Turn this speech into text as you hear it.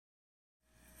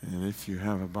And if you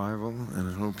have a Bible, and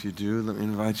I hope you do, let me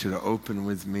invite you to open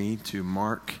with me to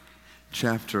Mark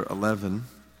chapter 11.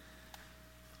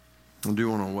 I do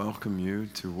want to welcome you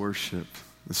to worship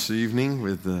this evening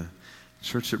with the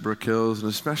church at Brook Hills, and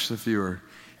especially if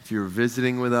you're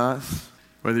visiting with us,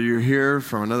 whether you're here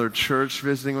from another church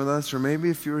visiting with us, or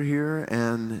maybe if you're here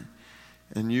and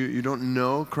you don't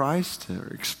know Christ,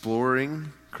 or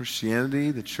exploring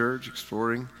Christianity, the church,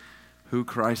 exploring who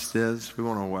Christ is. We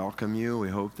want to welcome you. We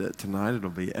hope that tonight it'll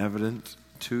be evident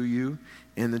to you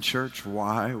in the church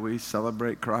why we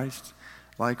celebrate Christ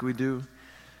like we do.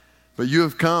 But you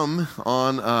have come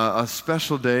on a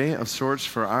special day of sorts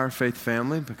for our faith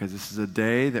family, because this is a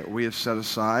day that we have set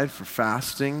aside for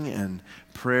fasting and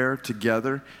prayer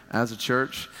together as a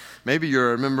church. Maybe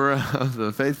you're a member of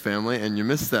the faith family and you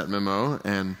missed that memo,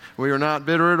 and we are not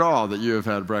bitter at all that you have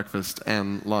had breakfast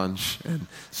and lunch and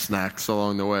snacks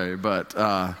along the way. But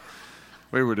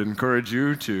we would encourage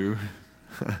you to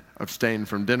abstain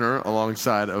from dinner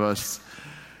alongside of us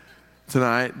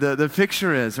tonight. The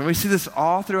picture is, and we see this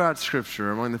all throughout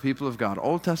Scripture among the people of God,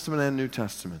 Old Testament and New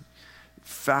Testament,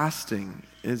 fasting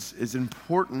is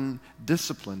important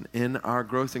discipline in our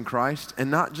growth in Christ,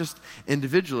 and not just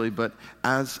individually, but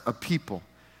as a people.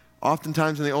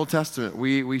 Oftentimes in the Old Testament,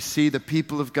 we see the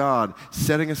people of God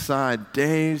setting aside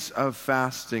days of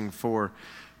fasting for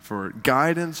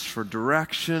guidance, for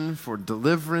direction, for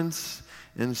deliverance.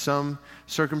 In some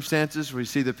circumstances, we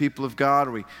see the people of God.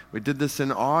 We did this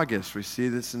in August. We see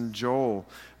this in Joel,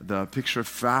 the picture of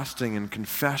fasting and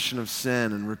confession of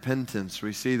sin and repentance.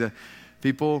 We see the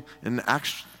people in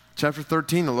Acts chapter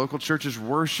 13, the local churches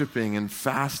worshiping and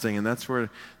fasting, and that's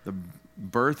where the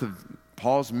birth of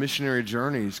Paul's missionary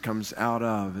journeys comes out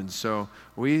of. And so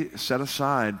we set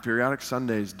aside periodic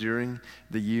Sundays during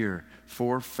the year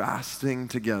for fasting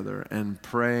together and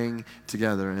praying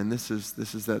together. And this is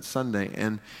that Sunday.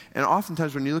 And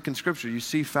oftentimes when you look in Scripture, you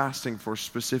see fasting for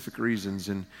specific reasons.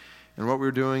 And what we're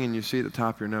doing, and you see at the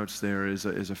top of your notes there, is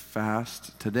a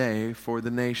fast today for the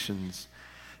nations.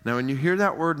 Now, when you hear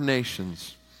that word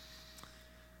nations,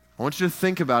 I want you to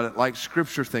think about it like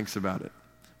Scripture thinks about it.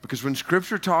 Because when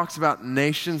Scripture talks about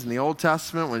nations in the Old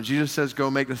Testament, when Jesus says, go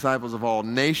make disciples of all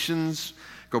nations,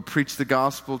 go preach the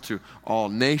gospel to all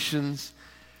nations,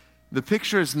 the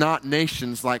picture is not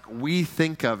nations like we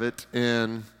think of it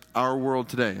in our world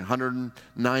today.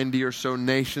 190 or so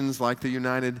nations like the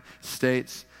United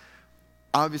States.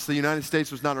 Obviously, the United States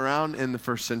was not around in the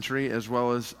first century, as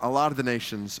well as a lot of the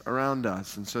nations around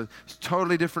us. And so it's a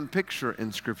totally different picture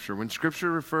in Scripture. When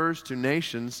Scripture refers to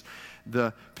nations,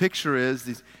 the picture is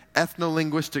these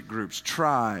ethno-linguistic groups,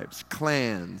 tribes,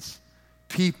 clans,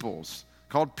 peoples,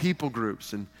 called people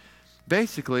groups. And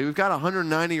basically, we've got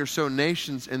 190 or so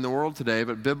nations in the world today,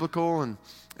 but biblical and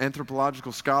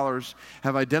anthropological scholars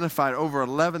have identified over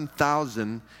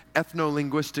 11,000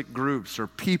 ethno-linguistic groups or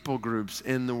people groups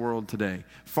in the world today.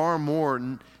 Far more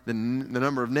than the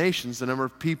number of nations, the number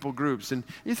of people groups. And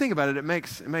you think about it, it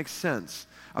makes sense.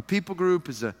 A people group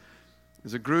is a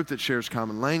group that shares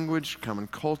common language, common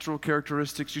cultural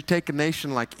characteristics. You take a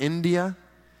nation like India,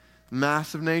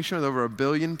 massive nation with over 1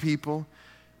 billion people.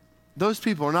 Those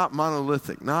people are not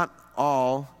monolithic. Not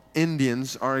all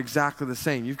Indians are exactly the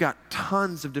same. You've got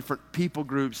tons of different people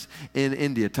groups in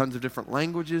India, tons of different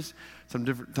languages,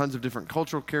 tons of different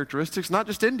cultural characteristics. Not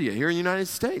just India, here in the United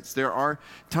States. There are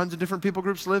tons of different people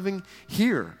groups living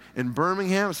here in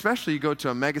Birmingham, especially you go to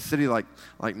a mega city like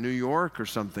New York or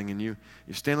something, and you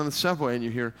stand on the subway and you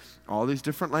hear all these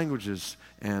different languages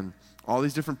and all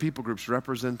these different people groups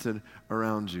represented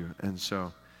around you. And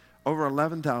so over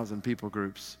 11,000 people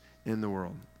groups in the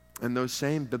world. And those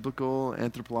same biblical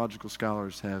anthropological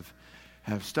scholars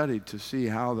have studied to see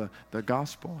how the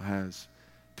gospel has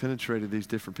penetrated these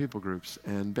different people groups.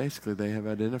 And basically they have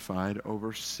identified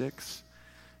over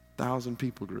 6,000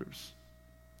 people groups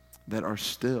that are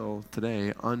still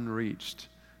today unreached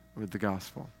with the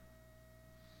gospel.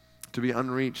 To be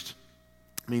unreached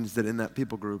means that in that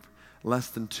people group, less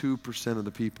than 2% of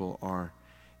the people are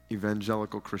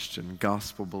evangelical Christian,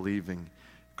 gospel-believing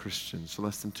Christians. So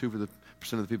less than 2%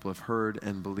 of the people have heard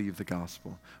and believe the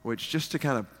gospel, which just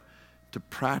to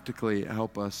practically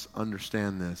help us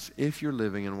understand this, if you're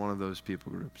living in one of those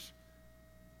people groups,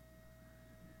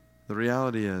 the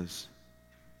reality is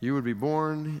you would be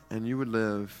born and you would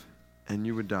live and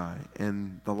you would die,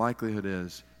 and the likelihood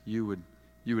is you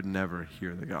would never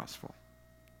hear the gospel.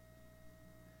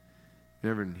 You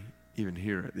never even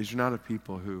hear it. These are not a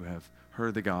people who have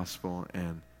heard the gospel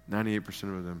and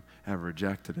 98% of them have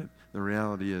rejected it. The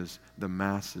reality is the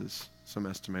masses, some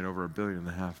estimate over 1.5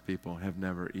 billion people, have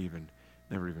never even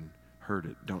heard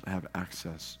it, don't have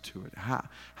access to it.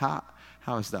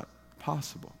 How is that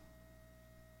possible?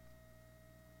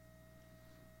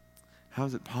 How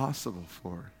is it possible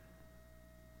for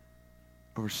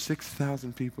over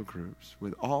 6,000 people groups,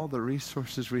 with all the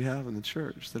resources we have in the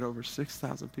church, that over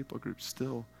 6,000 people groups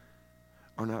still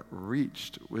are not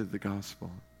reached with the gospel?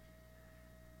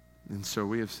 And so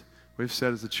we've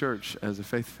said as a church, as a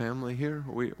faith family here,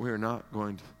 we are not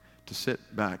going to sit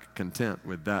back content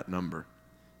with that number.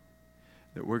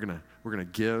 That we're gonna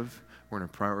give. We're going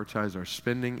to prioritize our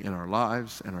spending in our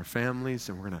lives and our families,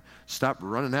 and we're going to stop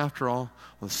running after all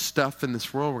the stuff in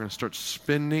this world. We're going to start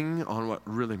spending on what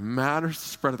really matters, the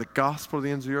spread of the gospel to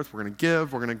the ends of the earth. We're going to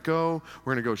give. We're going to go.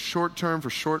 We're going to go short term for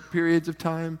short periods of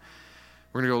time.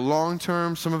 We're going to go long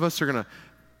term. Some of us are going to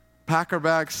pack our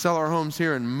bags, sell our homes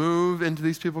here, and move into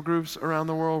these people groups around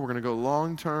the world. We're going to go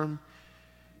long term.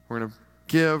 We're going to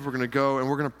give. We're going to go, and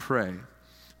we're going to pray.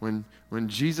 When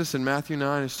Jesus in Matthew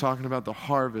 9 is talking about the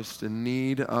harvest in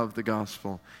need of the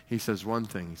gospel, he says one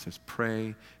thing. He says,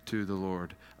 pray to the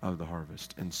Lord of the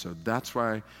harvest. And so that's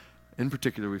why, in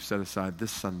particular, we've set aside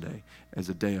this Sunday as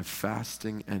a day of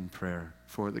fasting and prayer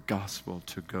for the gospel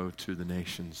to go to the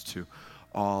nations, to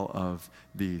all of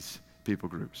these people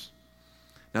groups.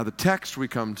 Now, the text we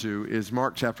come to is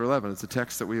Mark chapter 11. It's a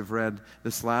text that we have read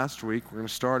this last week. We're going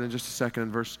to start in just a second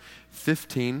in verse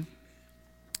 15.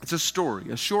 It's a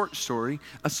story, a short story,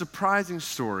 a surprising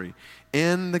story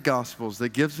in the Gospels that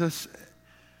gives us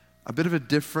a bit of a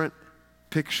different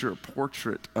picture,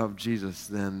 portrait of Jesus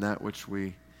than that which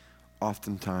we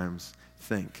oftentimes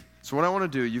think. So what I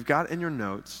want to do, you've got in your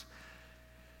notes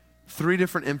 3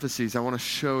 different emphases I want to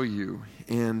show you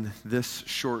in this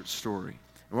short story.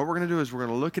 And what we're going to do is we're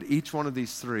going to look at each one of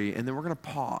these 3, and then we're going to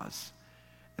pause.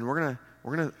 And we're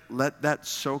going to let that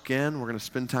soak in. We're going to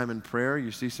spend time in prayer.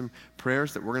 You see some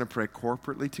prayers that we're going to pray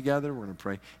corporately together. We're going to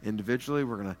pray individually.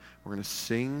 We're going to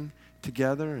sing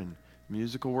together in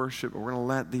musical worship. We're going to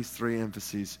let these 3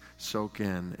 emphases soak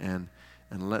in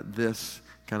and let this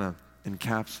kind of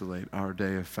encapsulate our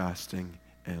day of fasting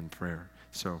and prayer.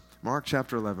 So, Mark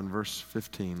chapter 11, verse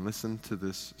 15. Listen to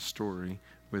this story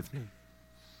with me.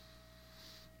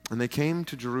 And they came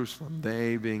to Jerusalem,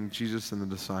 they being Jesus and the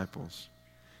disciples.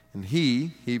 And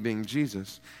he being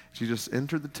Jesus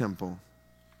entered the temple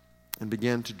and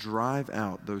began to drive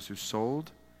out those who sold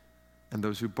and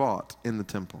those who bought in the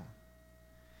temple.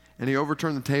 And he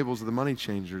overturned the tables of the money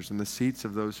changers and the seats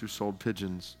of those who sold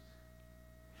pigeons.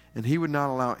 And he would not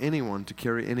allow anyone to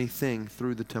carry anything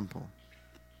through the temple.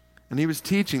 And he was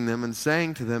teaching them and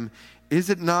saying to them, "Is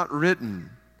it not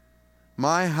written,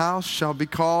 'My house shall be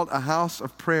called a house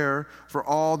of prayer for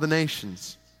all the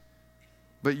nations'?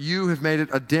 But you have made it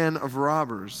a den of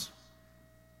robbers."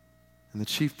 And the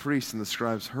chief priests and the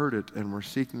scribes heard it and were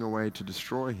seeking a way to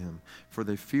destroy him, for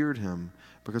they feared him,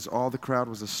 because all the crowd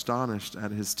was astonished at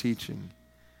his teaching.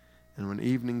 And when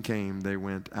evening came, they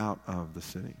went out of the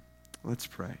city. Let's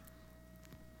pray.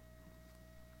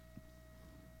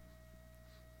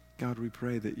 God, we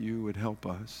pray that you would help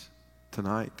us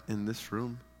tonight in this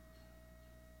room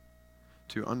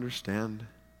to understand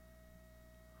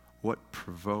what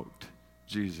provoked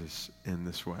Jesus in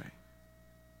this way.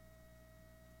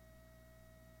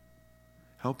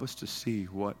 Help us to see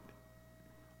what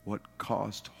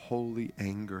caused holy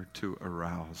anger to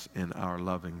arouse in our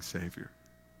loving Savior.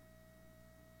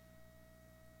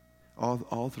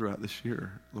 All throughout this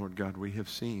year, Lord God, we have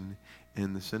seen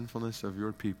in the sinfulness of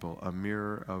your people a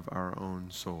mirror of our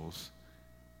own souls.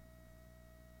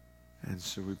 And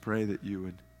so we pray that you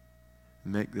would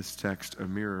make this text a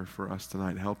mirror for us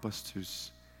tonight. Help us to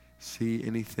see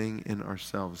anything in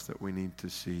ourselves that we need to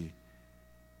see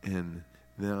in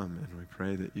them. And we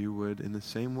pray that you would, in the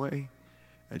same way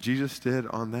that Jesus did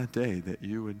on that day, that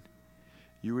you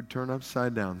would turn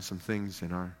upside down some things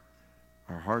in our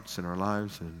hearts and our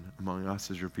lives and among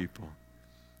us as your people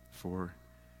for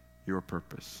your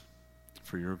purpose,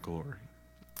 for your glory.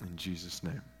 In Jesus'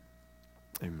 name,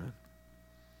 amen.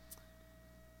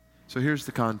 So here's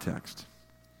the context.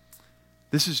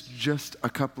 This is just a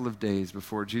couple of days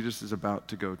before Jesus is about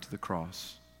to go to the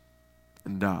cross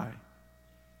and die.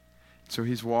 So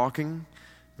he's walking in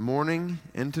the morning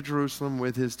into Jerusalem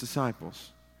with his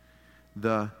disciples.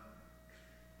 The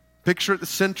picture at the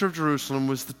center of Jerusalem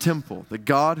was the temple that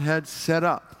God had set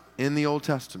up in the Old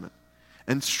Testament.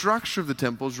 And structure of the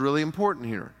temple is really important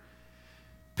here.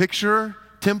 Picture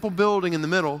temple building in the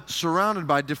middle, surrounded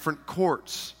by different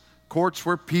courts. Courts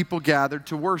where people gathered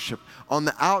to worship. On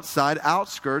the outside,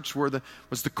 outskirts, was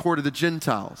the court of the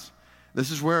Gentiles.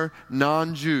 This is where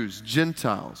non-Jews,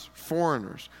 Gentiles,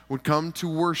 foreigners would come to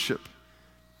worship.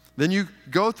 Then you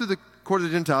go through the court of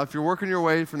the Gentiles, if you're working your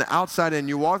way from the outside in,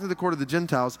 you walk through the court of the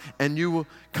Gentiles, and you will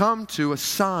come to a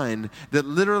sign that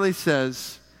literally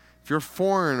says, if you're a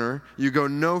foreigner, you go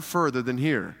no further than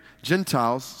here.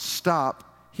 Gentiles, stop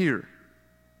here.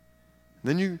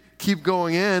 Then you keep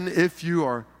going in if you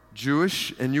are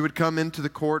Jewish, and you would come into the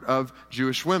court of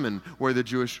Jewish women, where the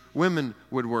Jewish women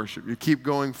would worship. You keep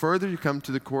going further, you come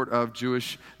to the court of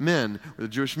Jewish men, where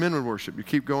the Jewish men would worship. You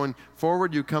keep going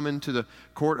forward, you come into the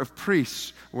court of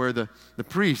priests, where the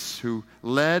priests who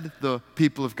led the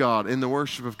people of God in the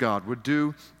worship of God would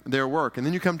do their work. And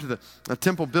then you come to the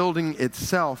temple building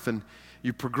itself, and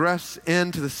you progress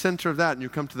into the center of that, and you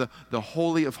come to the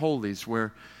Holy of Holies,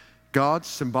 where God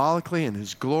symbolically in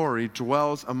His glory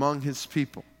dwells among His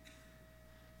people.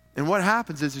 And what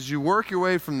happens is, as you work your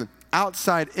way from the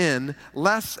outside in,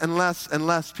 less and less and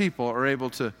less people are able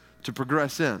to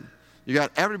progress in. You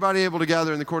got everybody able to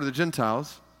gather in the court of the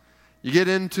Gentiles. You get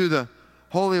into the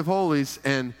Holy of Holies,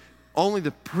 and only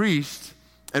the priest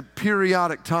at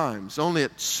periodic times, only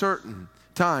at certain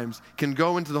times, can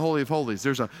go into the Holy of Holies.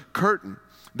 There's a curtain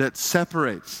that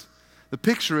separates. The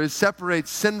picture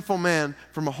separates sinful man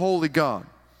from a holy God.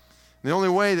 The only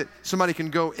way that somebody can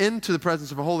go into the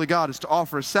presence of a holy God is to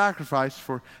offer a sacrifice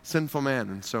for sinful man.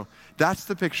 And so that's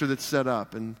the picture that's set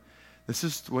up. And this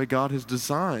is the way God has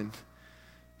designed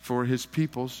for His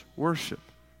people's worship,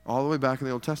 all the way back in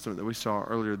the Old Testament that we saw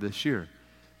earlier this year.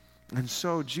 And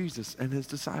so Jesus and His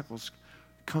disciples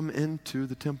come into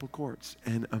the temple courts,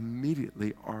 and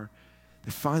immediately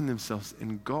they find themselves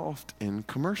engulfed in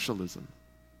commercialism.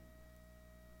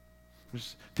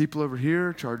 There's people over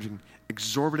here charging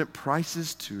exorbitant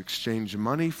prices to exchange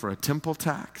money for a temple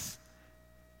tax.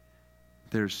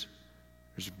 There's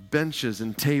benches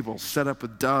and tables set up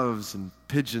with doves and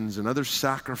pigeons and other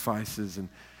sacrifices, and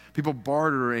people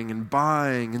bartering and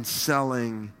buying and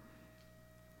selling.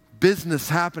 Business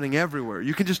happening everywhere.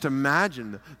 You can just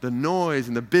imagine the noise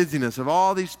and the busyness of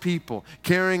all these people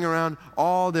carrying around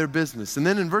all their business. And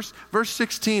then in verse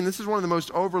 16, this is one of the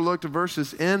most overlooked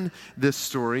verses in this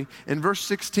story. In verse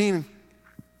 16,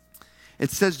 it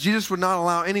says Jesus would not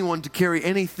allow anyone to carry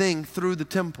anything through the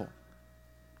temple.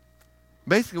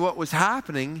 Basically what was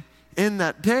happening in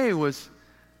that day was,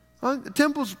 the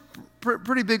temple's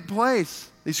pretty big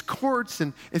place, these courts,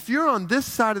 and if you're on this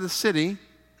side of the city,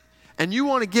 and you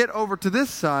want to get over to this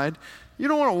side, you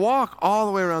don't want to walk all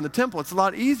the way around the temple. It's a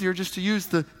lot easier just to use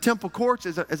the temple courts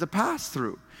as a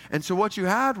pass-through. And so what you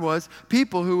had was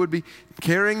people who would be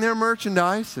carrying their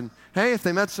merchandise, and hey, if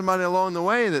they met somebody along the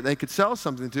way that they could sell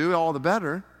something to, all the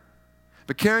better.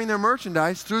 But carrying their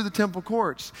merchandise through the temple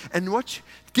courts. And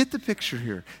get the picture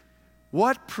here.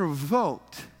 What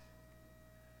provoked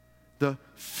the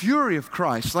fury of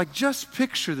Christ? Like, just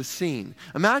picture the scene.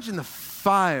 Imagine the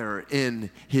fire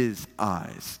in His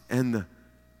eyes and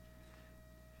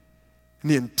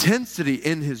the intensity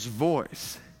in His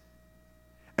voice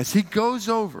as He goes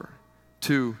over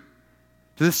to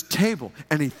this table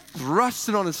and He thrusts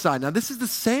it on His side. Now, this is the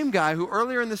same guy who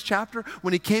earlier in this chapter,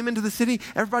 when He came into the city,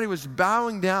 everybody was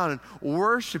bowing down and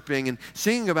worshiping and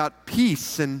singing about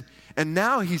peace, and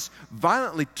now He's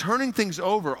violently turning things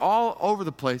over all over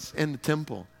the place in the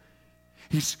temple.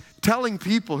 He's telling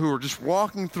people who are just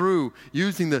walking through,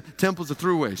 using the temple as a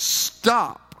throughway,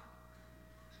 stop.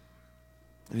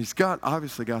 And He's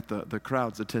obviously got the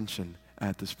crowd's attention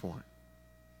at this point.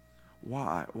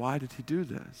 Why? Why did He do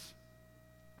this?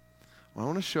 Well, I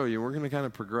want to show you. We're going to kind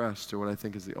of progress to what I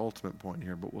think is the ultimate point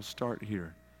here, but we'll start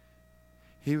here.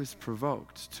 He was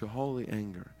provoked to holy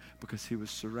anger because He was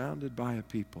surrounded by a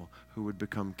people who would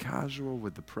become casual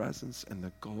with the presence and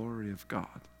the glory of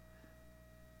God.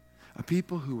 A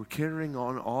people who were carrying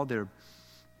on all their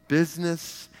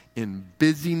business in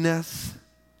busyness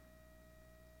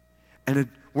and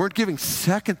weren't giving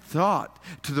second thought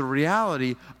to the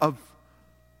reality of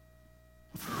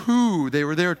who they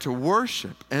were there to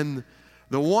worship and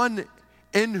the one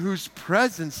in whose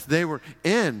presence they were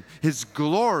in, His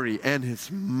glory and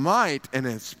His might and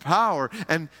His power.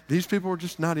 And these people were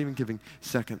just not even giving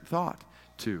second thought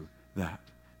to that.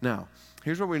 Now,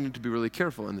 here's where we need to be really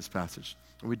careful in this passage.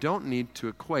 We don't need to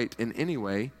equate in any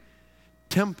way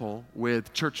temple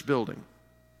with church building.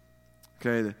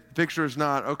 Okay, the picture is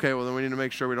not, okay, well then we need to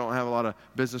make sure we don't have a lot of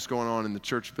business going on in the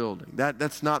church building.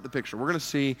 That's not the picture. We're going to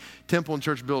see temple and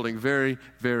church building very,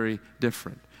 very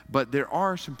different. But there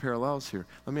are some parallels here.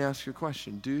 Let me ask you a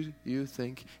question. Do you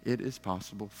think it is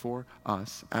possible for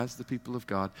us as the people of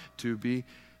God to be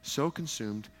so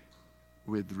consumed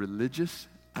with religious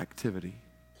activity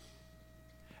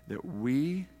that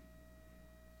we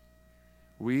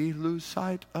lose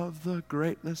sight of the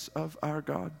greatness of our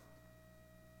God?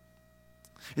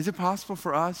 Is it possible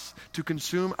for us to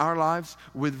consume our lives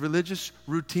with religious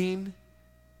routine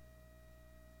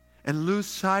and lose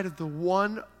sight of the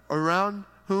one around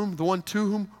whom, the one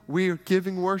to whom we are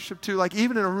giving worship to? Like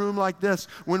even in a room like this,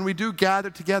 when we do gather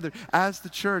together as the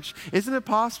church, isn't it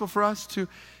possible for us to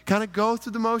kind of go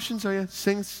through the motions?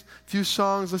 Sing a few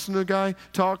songs, listen to a guy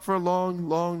talk for a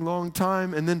long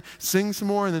time, and then sing some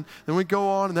more, and then we go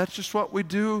on, and that's just what we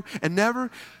do, and never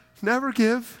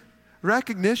give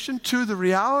recognition to the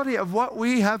reality of what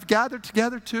we have gathered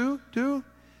together to do?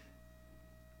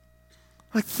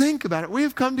 Like, think about it. We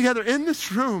have come together in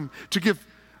this room to give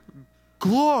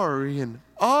glory and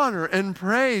honor and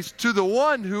praise to the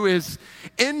one who is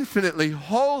infinitely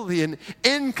holy and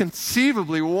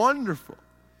inconceivably wonderful.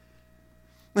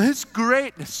 His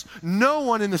greatness, no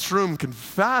one in this room can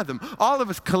fathom. All of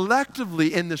us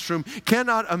collectively in this room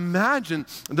cannot imagine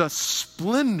the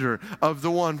splendor of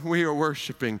the one we are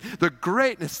worshiping, the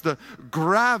greatness, the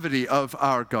gravity of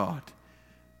our God,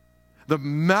 the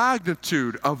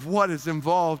magnitude of what is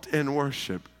involved in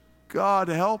worship. God,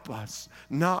 help us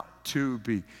not to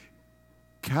be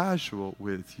casual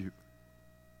with you,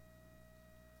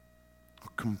 or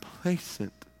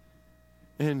complacent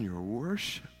in your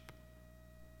worship.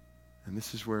 And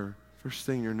this is where, first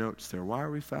thing in your notes there, why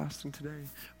are we fasting today?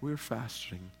 We're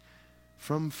fasting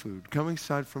from food, coming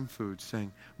aside from food,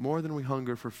 saying, more than we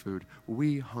hunger for food,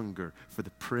 we hunger for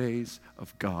the praise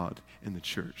of God in the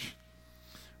church.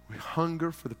 We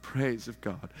hunger for the praise of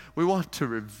God. We want to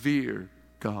revere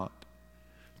God,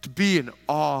 to be in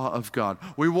awe of God.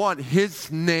 We want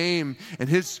His name and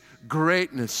His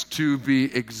greatness to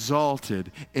be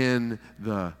exalted in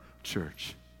the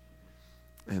church.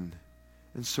 And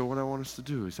so what I want us to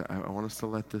do is I want us to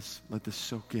let this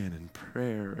soak in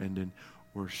prayer and in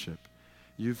worship.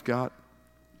 You've got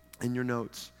in your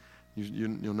notes,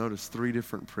 you'll notice 3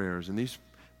 different prayers. And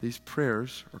these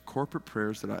prayers are corporate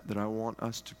prayers that I want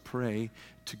us to pray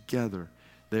together.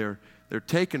 They're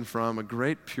taken from a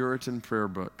great Puritan prayer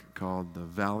book called The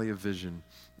Valley of Vision.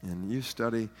 And you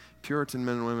study Puritan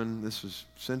men and women, this was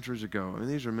centuries ago. And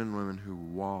these are men and women who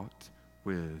walked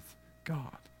with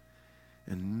God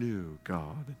and knew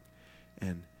God.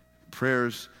 And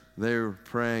prayers they were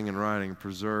praying and writing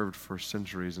preserved for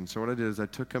centuries. And so what I did is I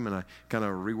took them and I kind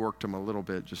of reworked them a little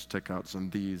bit, just took out some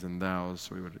these and thous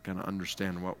so we would kind of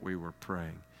understand what we were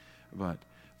praying. But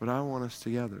I want us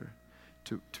together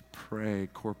to pray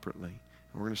corporately.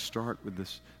 And we're going to start with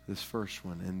this first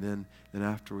one, and then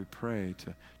after we pray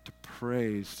to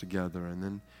praise together,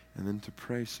 and then to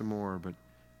pray some more. But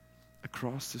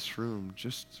across this room,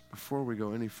 just before we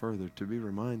go any further, to be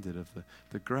reminded of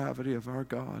the gravity of our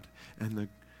God and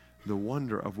the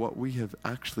wonder of what we have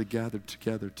actually gathered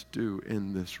together to do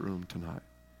in this room tonight.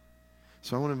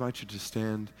 So I want to invite you to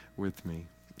stand with me,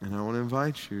 and I want to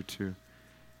invite you to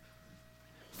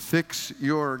fix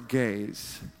your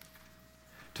gaze,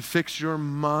 to fix your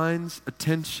mind's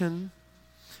attention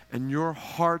and your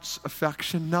heart's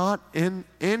affection, not in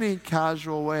any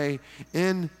casual way,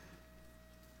 in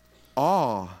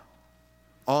awe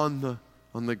on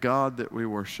the God that we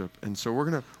worship. And so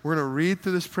we're gonna read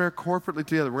through this prayer corporately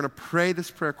together. We're gonna pray this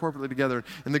prayer corporately together.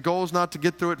 And the goal is not to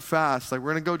get through it fast. Like,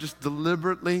 we're gonna go just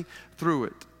deliberately through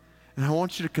it. And I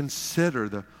want you to consider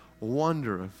the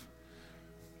wonder of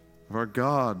our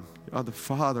God the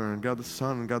Father, and God the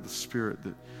Son, and God the Spirit,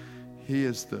 that He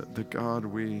is the God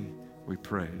we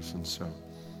praise. And so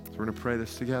we're going to pray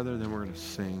this together, then we're going to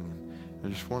sing. I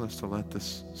just want us to let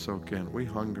this soak in. We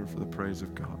hunger for the praise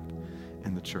of God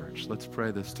in the church. Let's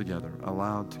pray this together,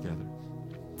 aloud together.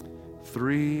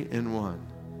 3 in 1,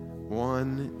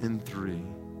 1 in 3,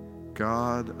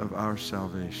 God of our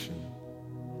salvation,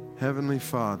 Heavenly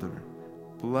Father,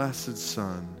 blessed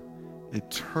Son,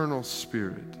 eternal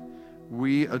Spirit,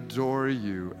 we adore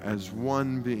you as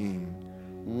one being,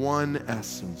 one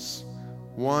essence,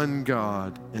 one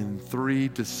God in 3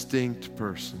 distinct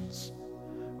persons.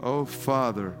 Oh,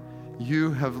 Father,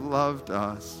 you have loved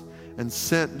us and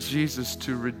sent Jesus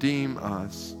to redeem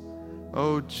us.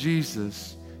 Oh,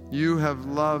 Jesus, you have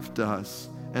loved us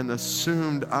and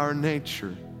assumed our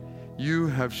nature. You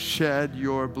have shed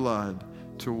your blood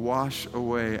to wash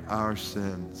away our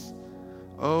sins.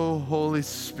 Oh, Holy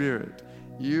Spirit,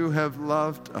 you have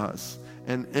loved us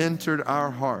and entered our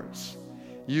hearts.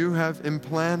 You have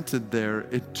implanted there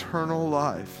eternal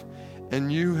life,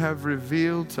 and you have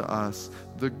revealed to us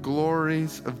the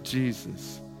glories of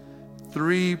Jesus.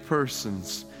 3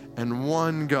 persons and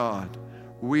one God,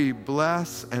 we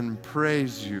bless and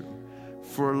praise you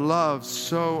for love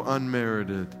so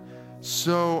unmerited,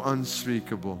 so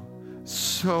unspeakable,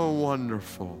 so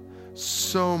wonderful,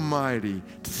 so mighty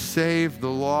to save the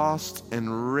lost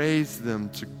and raise them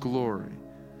to glory.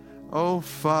 Oh,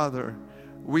 Father,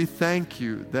 we thank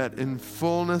you that in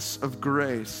fullness of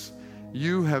grace,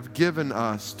 you have given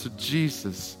us to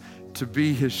Jesus to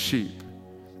be his sheep.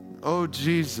 Oh,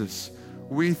 Jesus,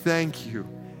 we thank you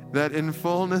that in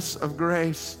fullness of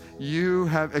grace, you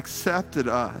have accepted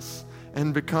us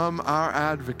and become our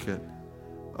advocate.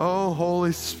 Oh,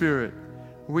 Holy Spirit,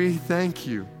 we thank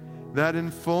you that in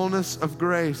fullness of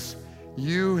grace,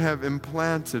 you have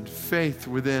implanted faith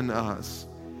within us.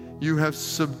 You have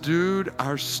subdued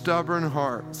our stubborn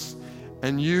hearts,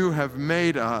 and you have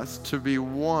made us to be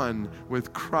one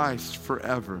with Christ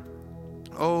forever.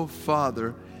 Oh,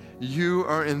 Father, you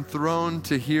are enthroned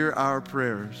to hear our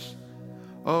prayers.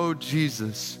 Oh,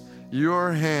 Jesus,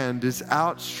 your hand is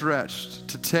outstretched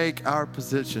to take our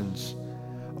positions.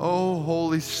 Oh,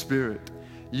 Holy Spirit,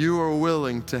 you are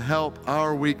willing to help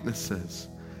our weaknesses,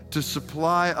 to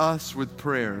supply us with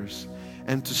prayers,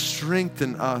 and to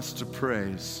strengthen us to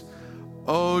praise.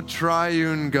 Oh,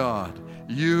 triune God,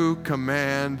 you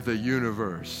command the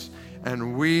universe,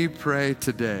 and we pray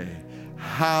today,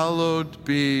 hallowed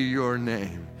be your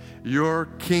name. Your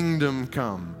kingdom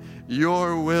come,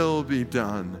 your will be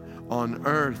done on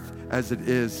earth as it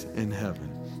is in heaven.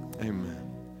 Amen.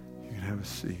 You can have a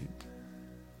seat.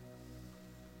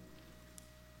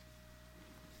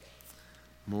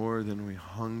 More than we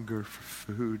hunger for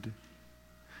food,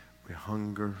 we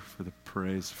hunger for the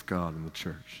praise of God in the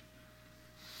church.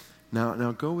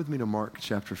 Now go with me to Mark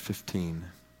chapter 15.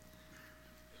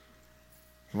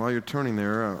 While you're turning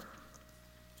there,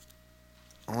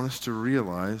 I want us to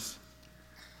realize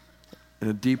in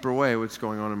a deeper way what's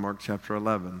going on in Mark chapter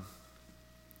 11.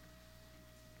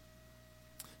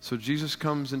 So Jesus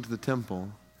comes into the temple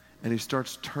and he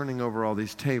starts turning over all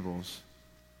these tables.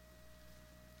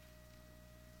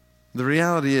 The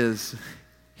reality is,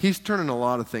 he's turning a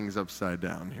lot of things upside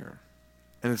down here.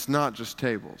 And it's not just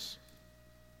tables.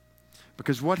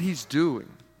 Because what he's doing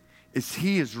is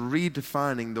he is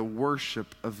redefining the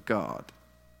worship of God.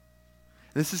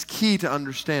 This is key to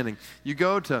understanding. You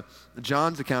go to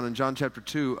John's account in John chapter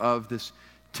 2 of this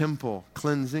temple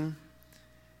cleansing,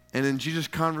 and in Jesus'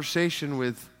 conversation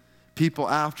with people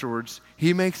afterwards,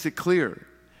 he makes it clear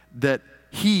that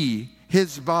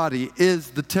his body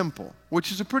is the temple,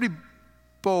 which is a pretty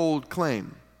bold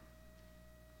claim.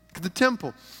 The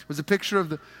temple was a picture of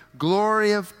the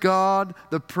glory of God,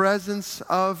 the presence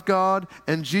of God,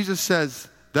 and Jesus says,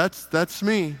 that's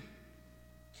me.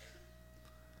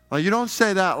 Like, you don't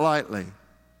say that lightly.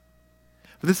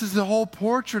 But this is the whole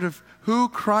portrait of who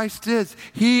Christ is.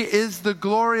 He is the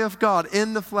glory of God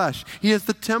in the flesh. He is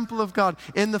the temple of God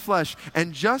in the flesh.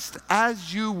 And just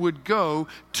as you would go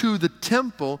to the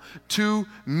temple to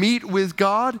meet with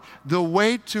God, the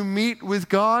way to meet with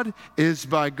God is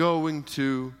by going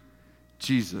to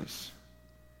Jesus.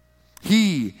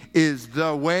 He is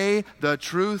the way, the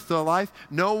truth, the life.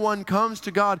 No one comes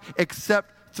to God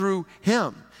except through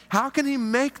him. How can he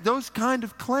make those kind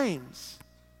of claims?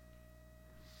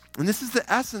 And this is the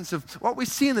essence of what we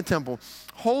see in the temple.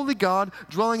 Holy God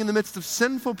dwelling in the midst of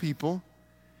sinful people,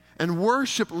 and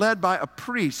worship led by a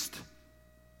priest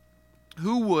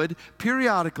who would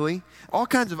periodically, all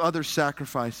kinds of other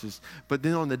sacrifices, but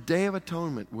then on the Day of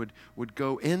Atonement would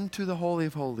go into the Holy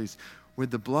of Holies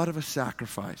with the blood of a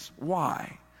sacrifice.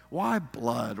 Why? Why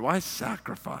blood? Why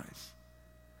sacrifice?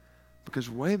 Because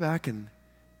way back in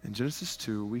Genesis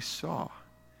 2, we saw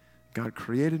God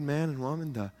created man and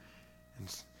woman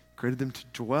and created them to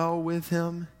dwell with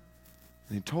him.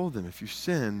 And he told them, if you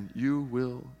sin, you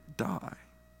will die.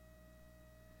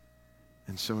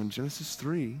 And so in Genesis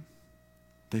 3,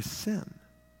 they sin.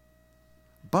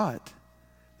 But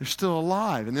they're still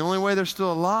alive. And the only way they're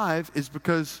still alive is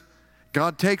because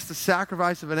God takes the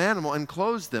sacrifice of an animal and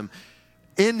clothes them.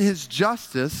 In his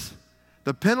justice,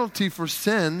 the penalty for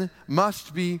sin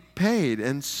must be paid.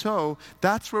 And so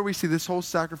that's where we see this whole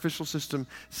sacrificial system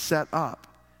set up.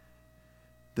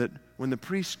 That when the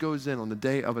priest goes in on the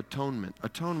Day of Atonement,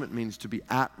 atonement means to be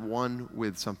at one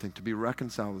with something, to be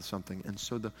reconciled with something. And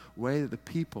so the way that the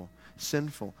people,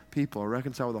 sinful people, are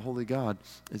reconciled with the holy God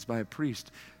is by a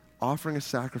priest offering a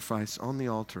sacrifice on the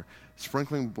altar,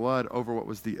 sprinkling blood over what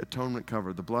was the atonement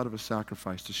cover, the blood of a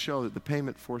sacrifice, to show that the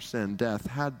payment for sin, death,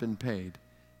 had been paid,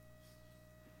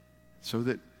 so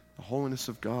that the holiness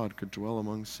of God could dwell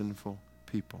among sinful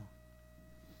people.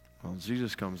 Well,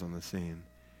 Jesus comes on the scene,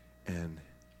 and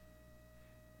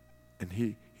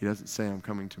he doesn't say, I'm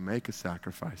coming to make a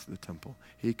sacrifice at the temple.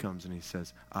 He comes and he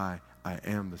says, I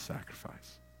am the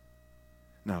sacrifice.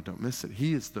 Now, don't miss it.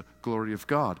 He is the glory of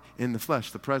God in the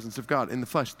flesh, the presence of God in the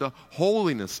flesh, the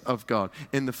holiness of God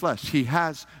in the flesh. He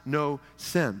has no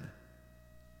sin.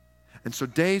 And so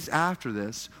days after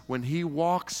this, when he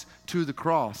walks to the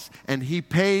cross and he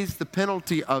pays the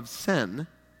penalty of sin,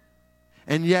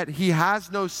 and yet he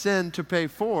has no sin to pay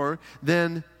for,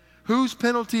 then whose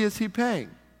penalty is he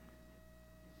paying?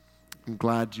 I'm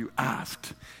glad you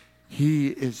asked. He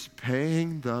is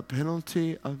paying the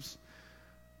penalty of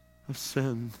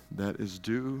sin that is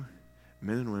due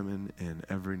men and women in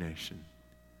every nation,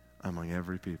 among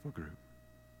every people group.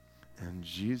 And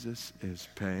Jesus is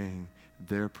paying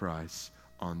their price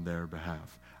on their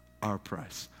behalf, our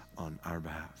price on our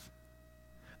behalf.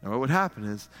 Now what would happen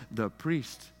is the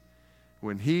priest,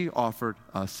 when he offered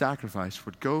a sacrifice,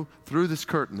 would go through this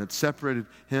curtain that separated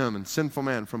him and sinful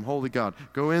man from holy God,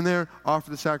 go in there,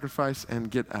 offer the sacrifice, and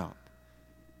get out.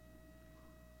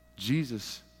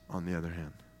 Jesus, on the other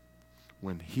hand,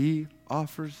 when he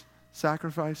offers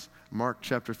sacrifice, Mark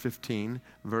chapter 15,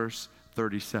 verse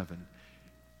 37.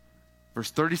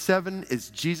 Verse 37 is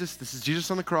Jesus. This is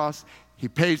Jesus on the cross. He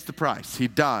pays the price. He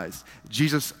dies.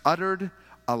 Jesus uttered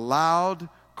a loud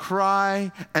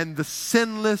cry, and the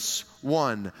sinless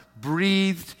one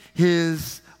breathed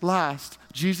his last.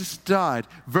 Jesus died.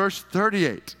 Verse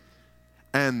 38.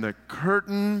 And the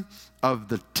curtain of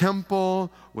the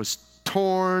temple was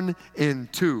torn in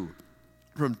two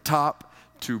from top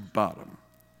to bottom.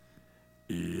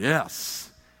 Yes.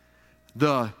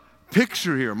 The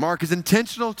picture here, Mark is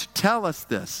intentional to tell us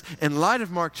this in light of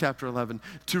Mark chapter 11,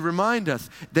 to remind us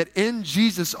that in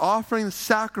Jesus offering the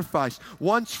sacrifice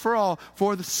once for all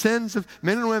for the sins of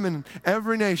men and women in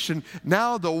every nation,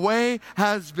 now the way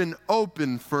has been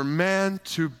opened for man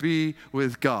to be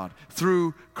with God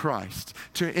through Christ.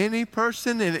 To any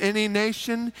person in any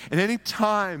nation, in any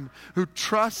time, who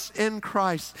trusts in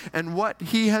Christ and what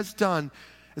he has done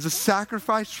as a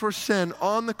sacrifice for sin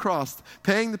on the cross,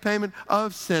 paying the payment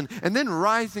of sin, and then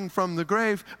rising from the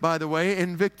grave, by the way,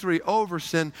 in victory over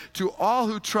sin. To all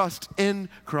who trust in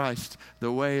Christ,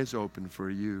 the way is open for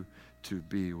you to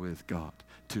be with God,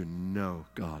 to know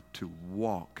God, to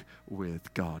walk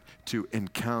with God, to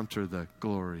encounter the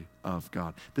glory of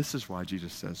God. This is why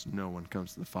Jesus says no one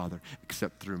comes to the Father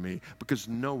except through me, because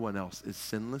no one else is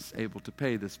sinless, able to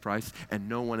pay this price, and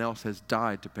no one else has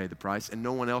died to pay the price, and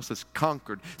no one else has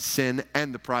conquered sin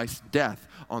and the price, death,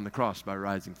 on the cross by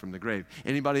rising from the grave.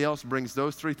 Anybody else brings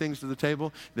those three things to the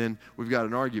table, then we've got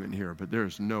an argument here, but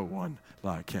there's no one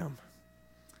like him.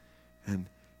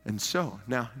 And so,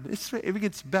 now, it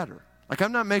gets better. Like,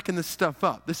 I'm not making this stuff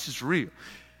up. This is real.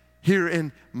 Here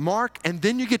in Mark, and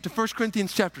then you get to 1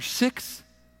 Corinthians chapter 6,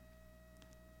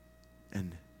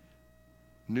 and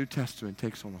New Testament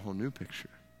takes on a whole new picture,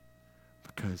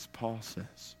 because Paul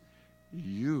says,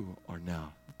 you are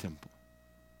now the temple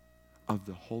of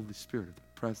the Holy Spirit, of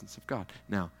the presence of God.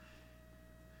 Now,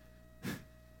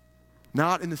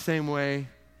 not in the same way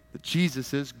that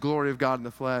Jesus is, glory of God in the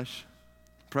flesh,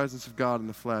 presence of God in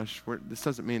the flesh. This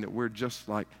doesn't mean that we're just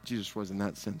like Jesus was in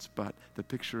that sense, but the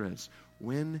picture is,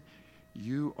 when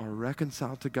you are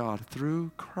reconciled to God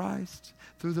through Christ,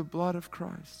 through the blood of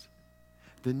Christ,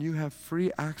 then you have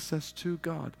free access to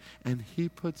God, and he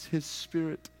puts his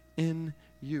Spirit in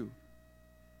you.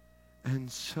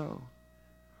 And so,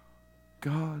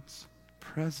 God's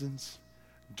presence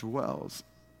dwells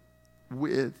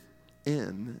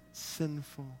within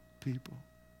sinful people.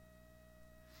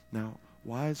 Now,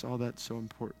 why is all that so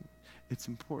important? It's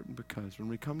important because when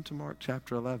we come to Mark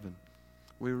chapter 11,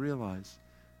 we realize,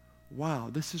 wow,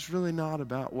 this is really not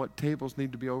about what tables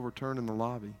need to be overturned in the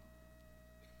lobby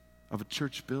of a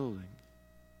church building.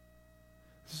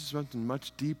 This is something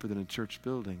much deeper than a church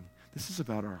building. This is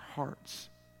about our hearts.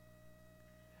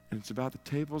 And it's about the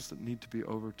tables that need to be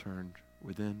overturned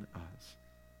within us.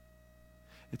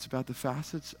 It's about the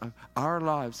facets of our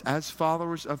lives as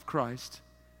followers of Christ,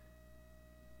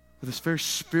 with this very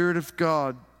Spirit of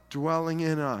God dwelling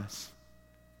in us.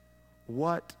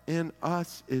 What in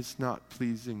us is not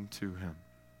pleasing to him?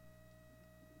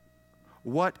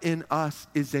 What in us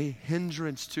is a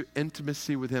hindrance to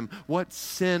intimacy with him? What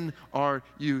sin are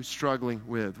you struggling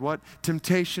with? What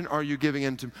temptation are you giving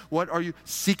into? What are you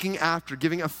seeking after,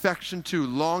 giving affection to,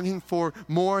 longing for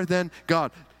more than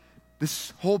God?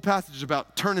 This whole passage is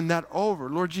about turning that over.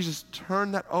 Lord Jesus,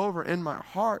 turn that over in my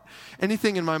heart.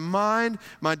 Anything in my mind,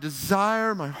 my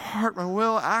desire, my heart, my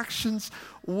will, actions,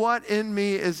 what in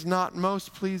me is not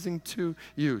most pleasing to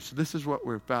you? So this is what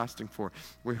we're fasting for.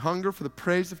 We hunger for the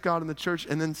praise of God in the church.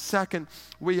 And then second,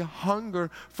 we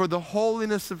hunger for the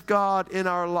holiness of God in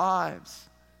our lives.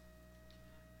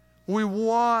 We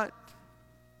want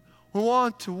We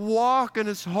want to walk in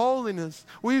His holiness.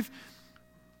 We've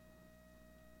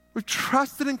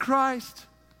trusted in Christ.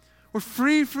 We're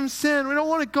free from sin. We don't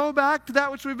want to go back to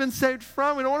that which we've been saved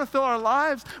from. We don't want to fill our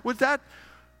lives with that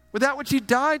which He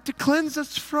died to cleanse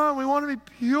us from. We want to be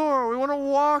pure. We want to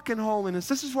walk in holiness.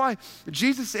 This is why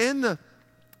Jesus, in the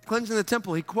cleansing the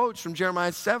temple, He quotes from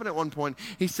Jeremiah 7 at one point.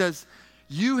 He says,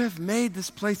 "You have made this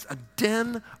place a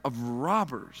den of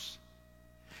robbers."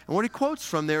 And what he quotes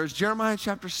from there is Jeremiah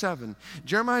chapter 7.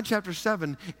 Jeremiah chapter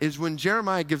 7 is when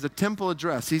Jeremiah gives a temple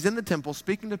address. He's in the temple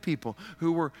speaking to people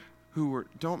who were,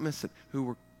 don't miss it, who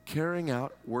were carrying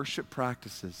out worship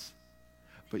practices,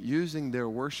 but using their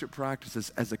worship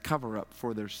practices as a cover-up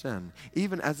for their sin,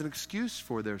 even as an excuse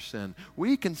for their sin.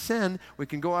 We can sin, we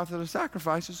can go after the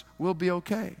sacrifices, we'll be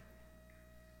okay.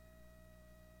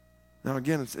 Now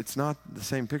again, it's not the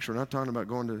same picture. We're not talking about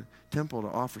going to the temple to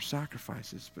offer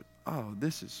sacrifices, but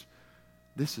this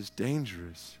is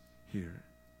dangerous here.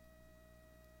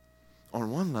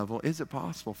 On one level, is it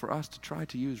possible for us to try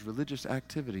to use religious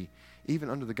activity, even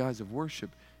under the guise of worship,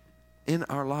 in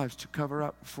our lives to cover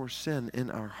up for sin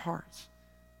in our hearts?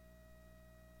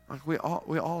 Like we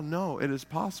all know it is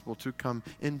possible to come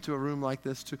into a room like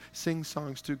this, to sing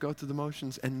songs, to go through the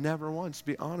motions, and never once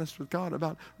be honest with God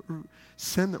about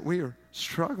sin that we are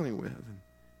struggling with. And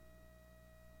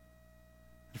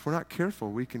if we're not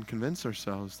careful, we can convince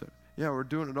ourselves that, we're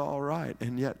doing it all right,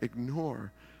 and yet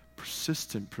ignore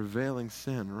persistent, prevailing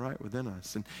sin right within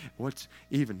us. And what's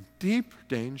even deeper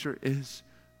danger is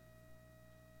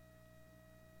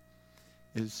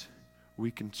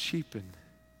we can cheapen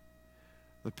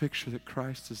the picture that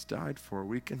Christ has died for.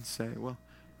 We can say,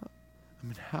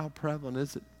 how prevalent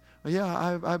is it?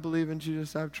 I believe in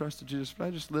Jesus, I've trusted Jesus, but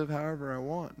I just live however I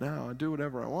want now. I do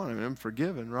whatever I want. I'm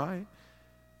forgiven, right?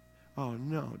 Oh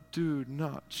no, do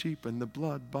not cheapen the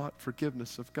blood-bought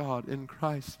forgiveness of God in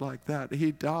Christ like that.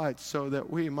 He died so that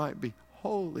we might be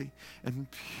holy and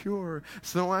pure,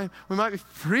 so that we might be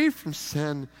free from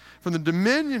sin, from the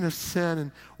dominion of sin,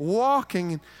 and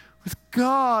walking with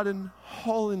God in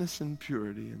holiness and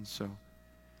purity.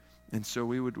 And so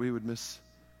we would miss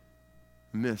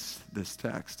this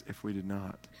text if we did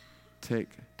not take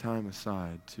time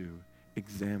aside to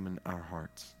examine our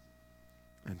hearts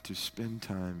and to spend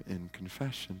time in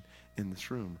confession in this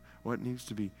room. What needs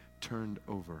to be turned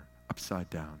over,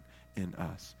 upside down in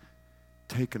us,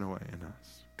 taken away in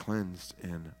us, cleansed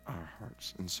in our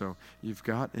hearts. And so you've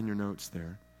got in your notes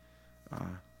there a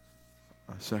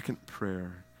second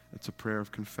prayer. It's a prayer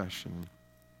of confession.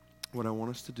 What I want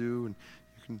us to do, and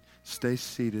you can stay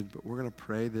seated, but we're going to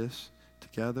pray this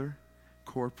together,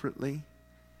 corporately.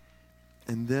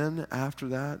 And then after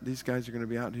that, these guys are going to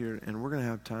be out here, and we're going to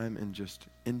have time in just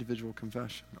individual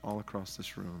confession all across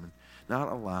this room. And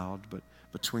not aloud, but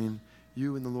between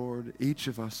you and the Lord, each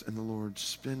of us and the Lord,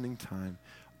 spending time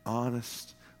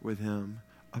honest with Him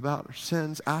about our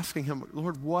sins, asking Him,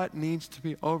 Lord, what needs to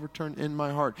be overturned in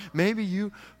my heart? Maybe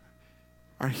you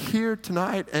are here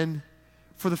tonight, and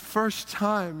for the first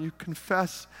time you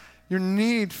confess your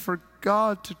need for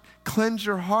God to cleanse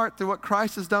your heart through what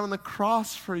Christ has done on the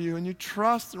cross for you, and you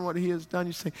trust in what He has done.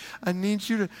 You say, I need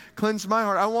you to cleanse my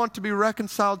heart. I want to be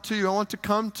reconciled to you. I want to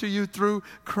come to you through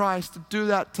Christ, to do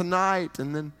that tonight.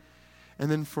 And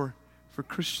then for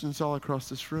Christians all across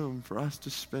this room, for us to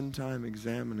spend time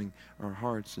examining our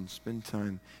hearts and spend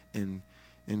time in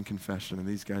confession. And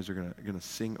these guys are going to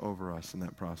sing over us in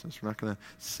that process. We're not going to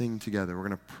sing together. We're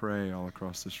going to pray all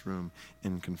across this room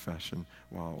in confession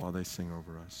while they sing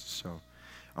over us. So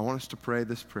I want us to pray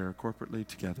this prayer corporately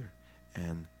together,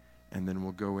 and then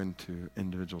we'll go into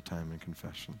individual time in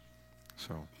confession.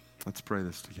 So let's pray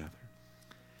this together.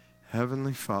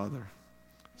 Heavenly Father,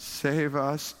 save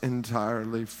us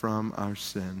entirely from our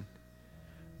sin.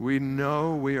 We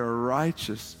know we are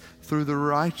righteous through the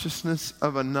righteousness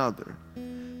of another,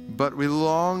 but we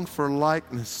long for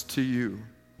likeness to you.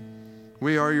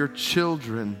 We are your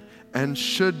children and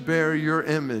should bear your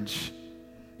image.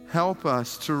 Help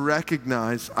us to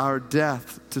recognize our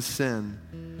death to sin.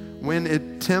 When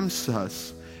it tempts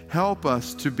us, help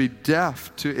us to be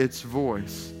deaf to its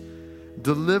voice.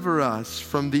 Deliver us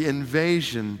from the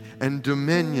invasion and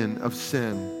dominion of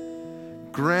sin.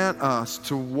 Grant us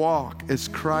to walk as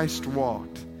Christ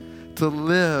walked, to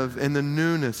live in the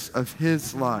newness of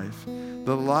His life,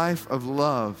 the life of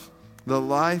love, the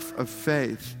life of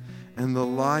faith, and the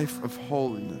life of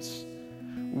holiness.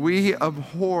 We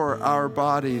abhor our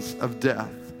bodies of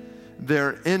death,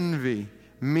 their envy,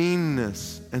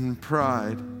 meanness, and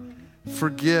pride.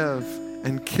 Forgive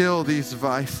and kill these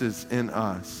vices in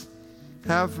us.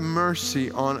 Have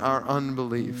mercy on our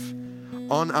unbelief,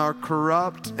 on our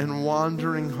corrupt and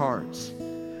wandering hearts.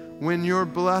 when your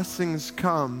blessings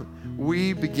come,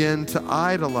 we begin to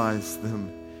idolize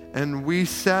them, and we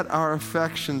set our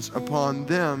affections upon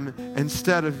them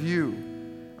instead of you,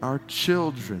 our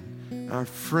children, our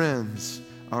friends,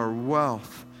 our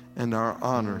wealth, and our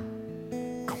honor.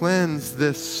 Cleanse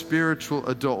this spiritual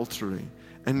adultery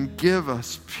and give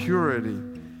us purity.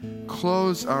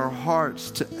 Close our hearts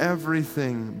to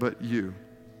everything but you.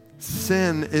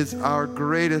 Sin is our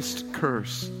greatest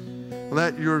curse.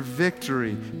 Let your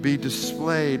victory be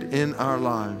displayed in our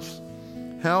lives.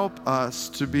 Help us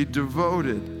to be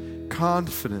devoted,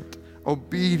 confident,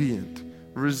 obedient,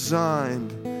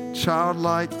 resigned,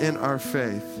 childlike in our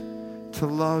faith, to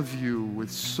love you with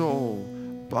soul,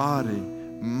 body,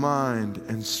 mind,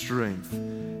 and strength,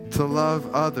 to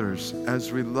love others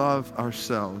as we love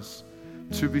ourselves,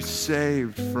 to be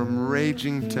saved from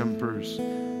raging tempers,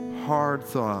 hard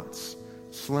thoughts,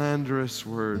 slanderous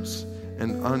words,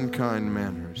 and unkind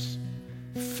manners.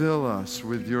 Fill us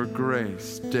with your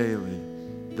grace daily,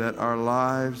 that our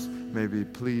lives may be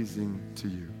pleasing to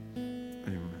you.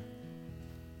 Amen.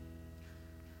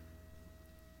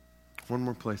 One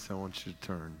more place I want you to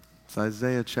turn. It's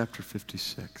Isaiah chapter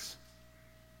 56.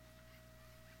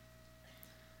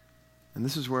 And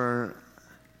this is where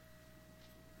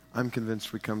I'm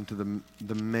convinced we come to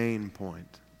the main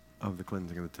point of the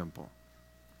cleansing of the temple.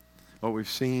 What we've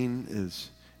seen is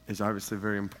obviously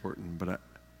very important, but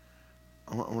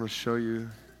I want to show you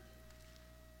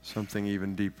something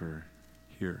even deeper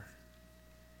here.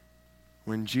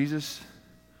 When Jesus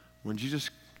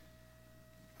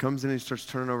comes in and he starts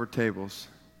turning over tables,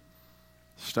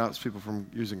 stops people from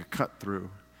using a cut through,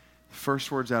 the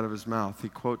first words out of his mouth, he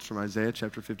quotes from Isaiah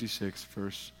chapter 56,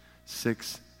 verse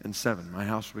 6 and 7. My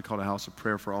house will be called a house of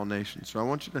prayer for all nations. So I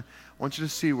want you to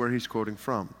see where he's quoting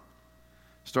from.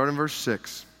 Start in verse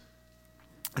 6.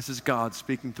 This is God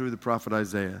speaking through the prophet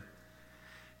Isaiah.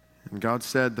 And God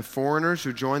said, "The foreigners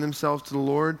who join themselves to the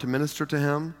Lord to minister to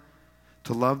him,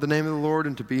 to love the name of the Lord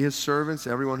and to be his servants,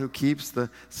 everyone who keeps the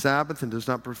Sabbath and does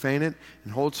not profane it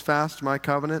and holds fast to my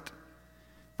covenant."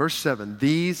 Verse 7,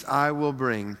 "These I will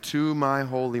bring to my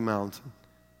holy mountain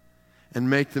and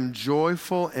make them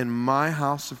joyful in my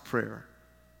house of prayer.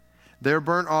 Their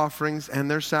burnt offerings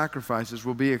and their sacrifices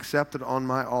will be accepted on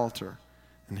my altar."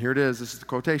 And here it is, this is the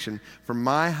quotation. "For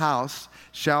my house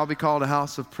shall be called a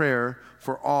house of prayer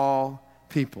for all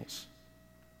peoples."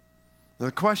 Now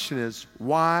the question is,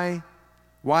 why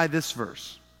this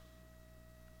verse?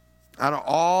 Out of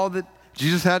all that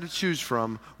Jesus had to choose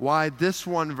from, why this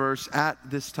one verse at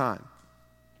this time?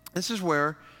 This is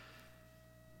where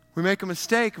we make a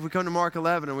mistake if we come to Mark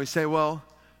 11 and we say, well,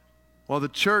 the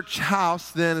church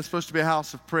house then is supposed to be a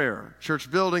house of prayer.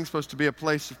 Church building is supposed to be a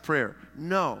place of prayer.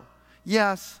 No.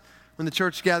 Yes, when the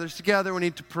church gathers together, we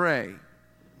need to pray.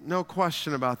 No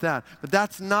question about that. But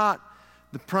that's not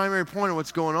the primary point of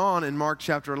what's going on in Mark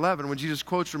chapter 11. When Jesus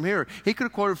quotes from here, he could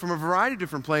have quoted from a variety of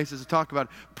different places to talk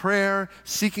about prayer,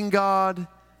 seeking God,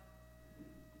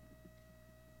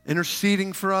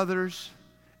 interceding for others.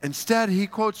 Instead, he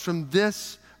quotes from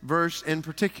this verse in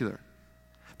particular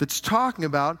that's talking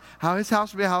about how his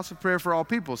house will be a house of prayer for all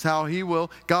peoples, how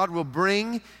God will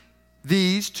bring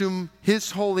these to his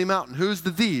holy mountain. Who's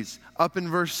the these? Up in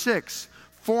verse 6.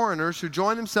 Foreigners who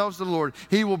join themselves to the Lord,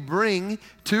 he will bring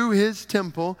to his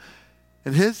temple,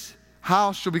 and his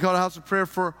house shall be called a house of prayer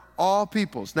for all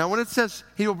peoples. Now, when it says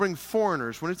he will bring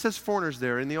foreigners, when it says foreigners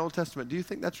there in the Old Testament, do you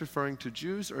think that's referring to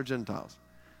Jews or Gentiles?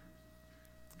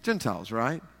 Gentiles,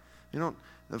 right?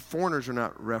 The foreigners are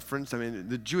not referenced. I mean,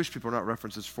 the Jewish people are not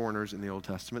referenced as foreigners in the Old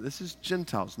Testament. This is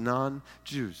Gentiles,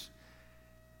 non-Jews.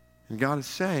 And God is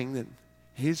saying that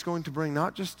he's going to bring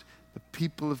not just the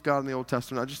people of God in the Old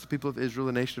Testament, not just the people of Israel,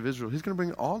 the nation of Israel. He's going to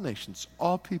bring all nations,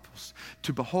 all peoples,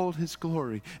 to behold his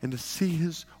glory and to see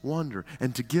his wonder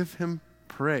and to give him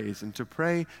praise and to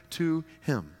pray to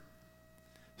him.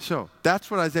 So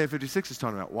that's what Isaiah 56 is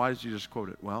talking about. Why did you just quote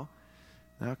it? Well,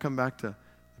 now come back to the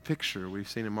picture we've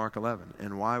seen in Mark 11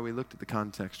 and why we looked at the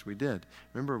context we did.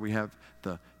 Remember, we have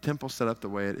the temple set up the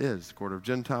way it is. The court of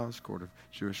Gentiles, court of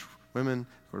Jewish women,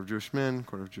 court of Jewish men,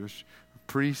 court of Jewish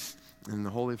priests, and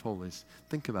the Holy of Holies.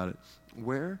 Think about it.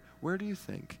 Where do you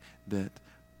think that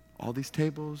all these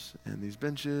tables and these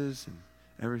benches and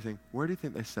everything, where do you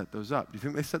think they set those up? Do you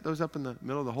think they set those up in the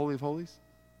middle of the Holy of Holies?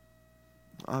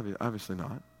 Obviously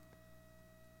not.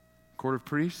 Court of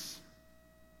priests?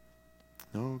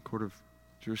 No. Court of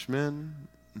Jewish men?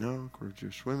 No. Court of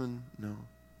Jewish women? No.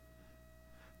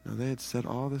 No, they had set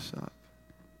all this up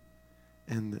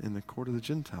in the court of the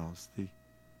Gentiles,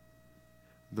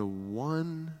 the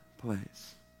one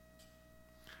place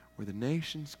where the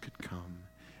nations could come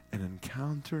and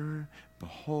encounter,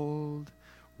 behold,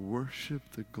 worship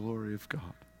the glory of God.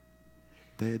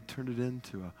 They had turned it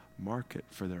into a market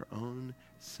for their own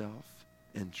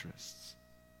self-interests.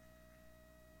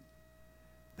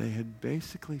 They had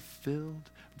basically filled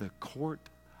the court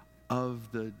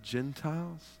of the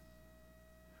Gentiles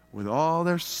with all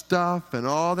their stuff and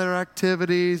all their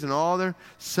activities and all their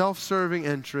self-serving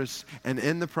interests, and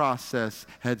in the process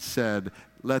had said,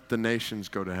 let the nations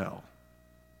go to hell.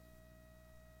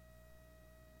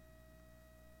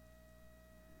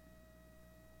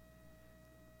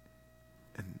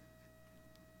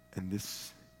 And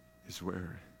this is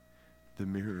where the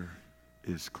mirror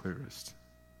is clearest.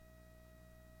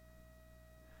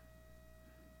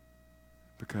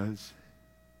 Because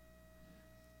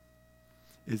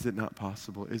is it not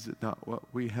possible? Is it not what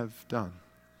we have done?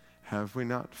 Have we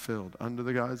not filled, under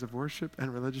the guise of worship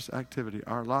and religious activity,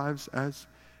 our lives as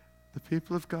the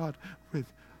people of God with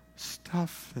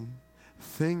stuff and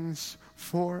things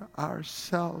for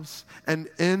ourselves, and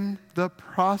in the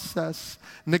process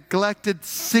neglected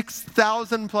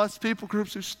 6,000 plus people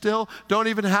groups who still don't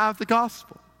even have the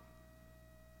gospel?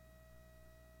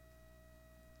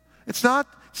 It's not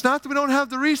that we don't have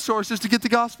the resources to get the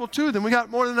gospel to them. We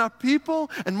got more than enough people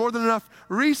and more than enough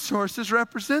resources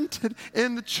represented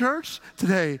in the church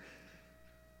today.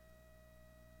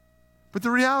 But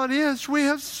the reality is we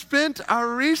have spent our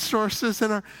resources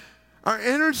and our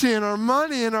energy and our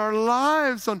money and our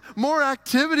lives on more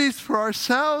activities for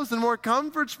ourselves and more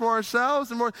comforts for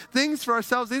ourselves and more things for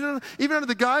ourselves, even under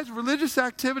the guise of religious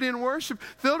activity and worship,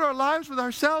 filled our lives with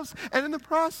ourselves. And in the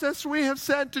process, we have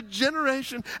said to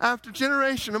generation after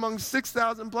generation among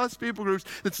 6,000 plus people groups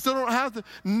that still don't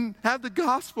have the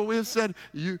gospel, we have said,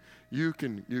 you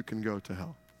can go to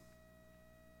hell.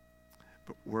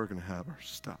 But we're going to have our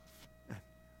stuff, and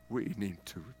we need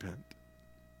to repent.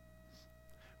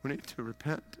 We need to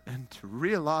repent and to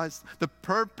realize the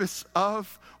purpose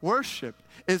of worship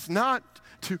is not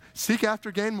to seek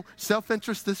after gain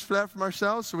self-interest, this, for that from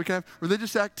ourselves, so we can have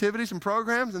religious activities and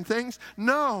programs and things.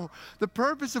 No, the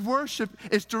purpose of worship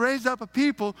is to raise up a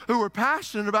people who are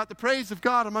passionate about the praise of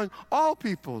God among all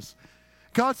peoples.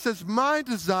 God says, my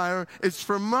desire is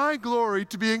for my glory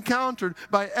to be encountered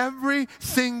by every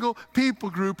single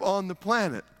people group on the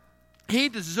planet. He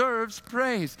deserves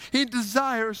praise. He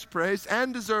desires praise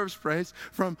and deserves praise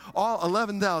from all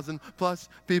 11,000 plus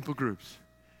people groups.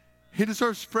 He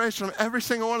deserves praise from every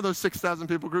single one of those 6,000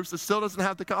 people groups that still doesn't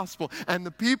have the gospel. And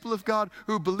the people of God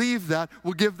who believe that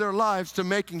will give their lives to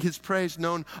making his praise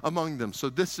known among them. So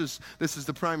this is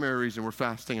the primary reason we're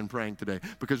fasting and praying today.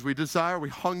 Because we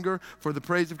hunger for the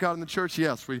praise of God in the church.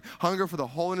 Yes, we hunger for the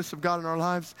holiness of God in our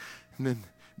lives. And then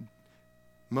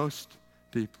most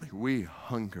deeply, we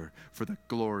hunger for the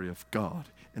glory of God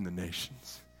in the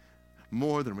nations.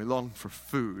 More than we long for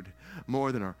food,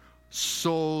 more than our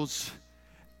souls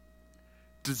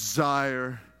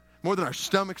desire, more than our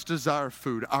stomachs desire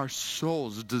food, our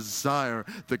souls desire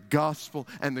the gospel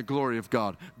and the glory of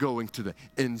God going to the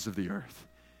ends of the earth.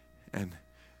 And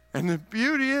the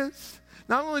beauty is,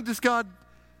 not only does God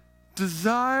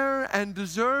desire and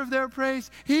deserve their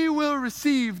praise, he will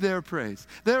receive their praise.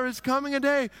 There is coming a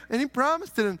day, and he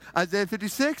promised it in Isaiah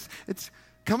 56. It's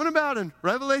coming about in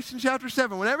Revelation chapter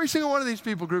 7, when every single one of these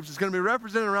people groups is going to be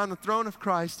represented around the throne of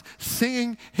Christ,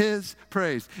 singing his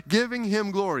praise, giving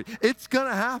him glory. It's going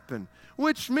to happen,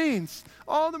 which means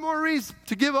all the more reason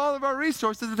to give all of our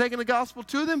resources to taking the gospel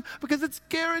to them, because it's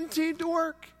guaranteed to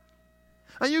work.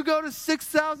 And you go to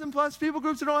 6,000 plus people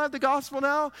groups that don't have the gospel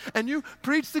now, and you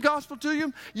preach the gospel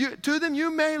to them,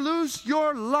 you may lose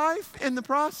your life in the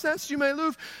process. You may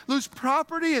lose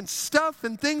property and stuff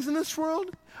and things in this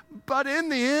world. But in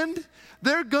the end,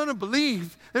 they're going to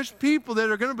believe. There's people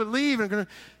that are going to believe and are going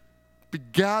to be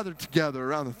gathered together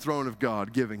around the throne of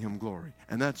God, giving him glory.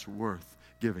 And that's worth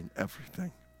giving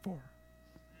everything for.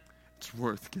 It's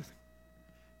worth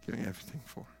giving everything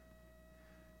for.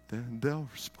 Then they'll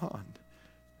respond.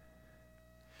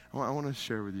 I want to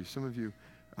share with you. Some of you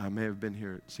may have been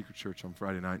here at Secret Church on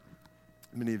Friday night.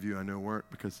 Many of you I know weren't,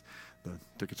 because the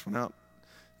tickets went out,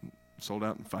 sold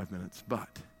out in 5 minutes. But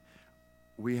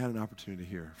we had an opportunity to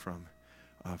hear from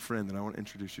a friend that I want to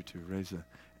introduce you to, Reza.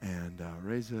 And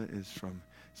Reza is from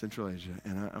Central Asia.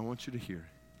 And I want you to hear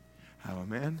how a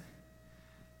man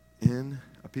in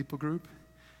a people group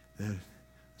that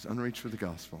was unreached for the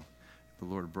gospel, the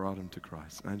Lord brought him to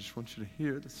Christ. And I just want you to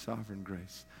hear the sovereign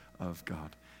grace of God,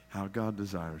 how God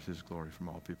desires his glory from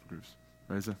all people groups.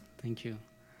 Reza? Thank you.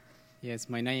 Yes,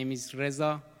 my name is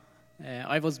Reza.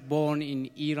 I was born in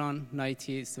Iran,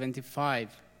 1975,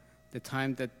 the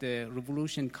time that the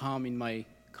revolution came in my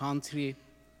country.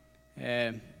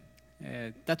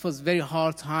 That was a very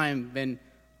hard time when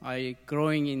I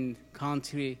growing in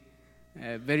country,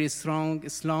 very strong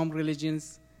Islam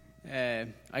religions.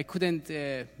 I couldn't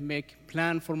make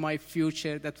plan for my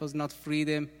future. That was not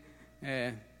freedom.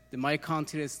 My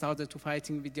country started to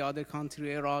fighting with the other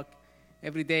country, Iraq.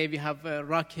 Every day we have a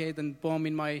rocket and bomb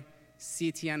in my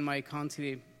city and my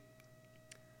country.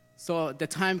 So the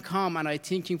time come and I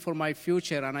thinking for my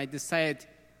future, and I decided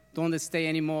don't stay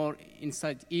anymore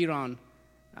inside Iran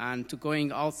and to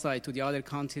going outside to the other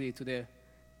country, to the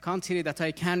country that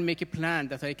I can make a plan,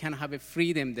 that I can have a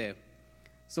freedom there.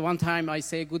 So one time I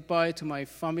say goodbye to my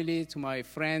family, to my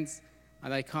friends,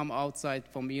 and I come outside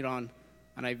from Iran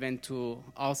and I went to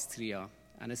Austria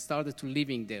and I started to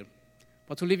living there.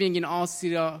 But to living in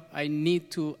Austria, I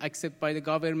need to accept by the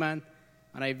government,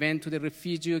 and I went to the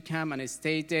refugee camp and I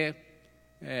stayed there.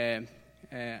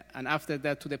 And after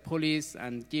that to the police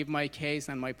and give my case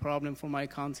and my problem for my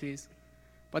countries.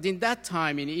 But in that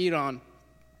time in Iran,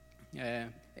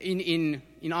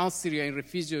 in Austria, in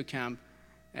refugee camp,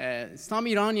 some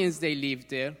Iranians, they lived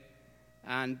there,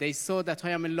 and they saw that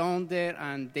I am alone there,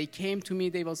 and they came to me.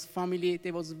 They was family.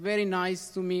 They was very nice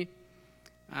to me,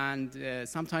 and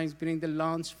sometimes bring the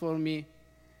lunch for me.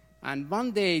 And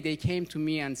one day they came to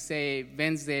me and say,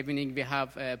 Wednesday evening we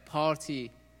have a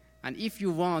party, and if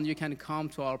you want, you can come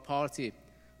to our party.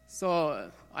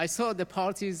 So I saw the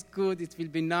party is good, it will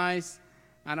be nice,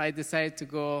 and I decided to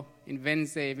go in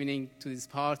Wednesday evening to this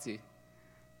party.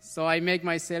 So I make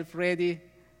myself ready,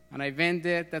 and I went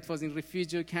there. That was in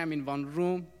refugee camp in one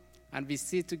room, and we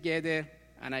sit together,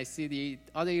 and I see the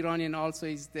other Iranian also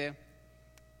is there.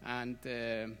 And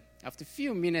after a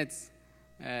few minutes,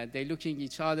 they looking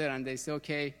each other, and they say,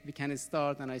 okay, we can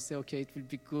start. And I say, okay, it will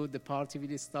be good, the party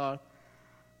will start.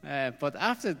 But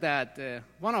after that,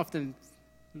 one of them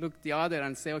looked the other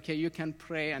and say, okay, you can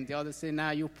pray. And the other say,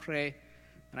 nah, you pray.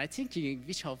 And I thinking,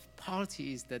 which of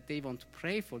party is that they want to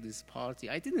pray for this party?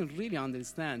 I didn't really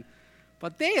understand.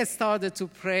 But they started to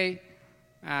pray,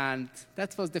 and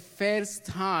that was the first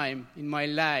time in my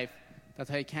life that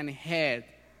I can hear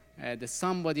that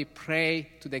somebody pray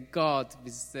to the God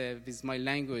with my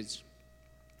language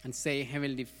and say,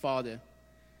 Heavenly Father.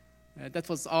 That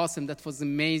was awesome, that was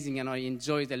amazing, and I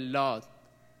enjoyed a lot.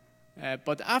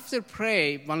 But after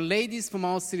pray, one lady from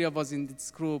Austria was in this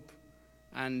group,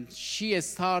 and she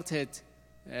started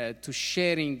to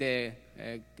sharing the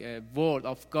word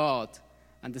of God,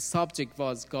 and the subject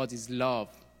was God is love.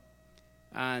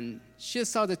 And she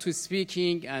started to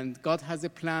speaking, and God has a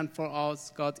plan for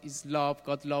us. God is love.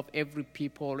 God loves every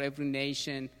people, every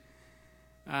nation.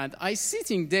 And I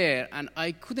sitting there, and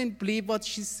I couldn't believe what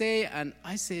she say. And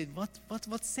I said,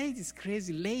 what say this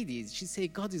crazy lady? She say,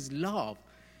 God is love.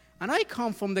 And I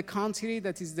come from the country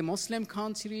that is the Muslim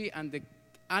country, and the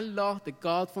Allah, the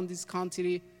God from this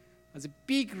country, has a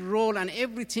big role, and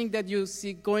everything that you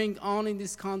see going on in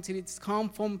this country, it's come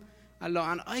from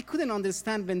Allah. And I couldn't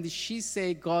understand when she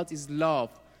say God is love,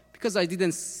 because I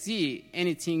didn't see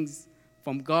anything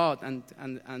from God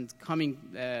and coming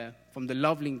from the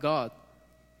loving God.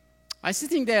 I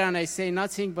sitting there and I say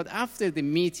nothing, but after the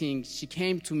meeting, she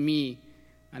came to me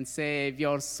and said, we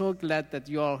are so glad that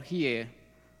you are here.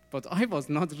 But I was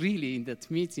not really in that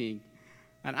meeting.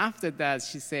 And after that,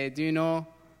 she said, do you know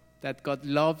that God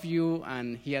loves you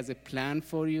and He has a plan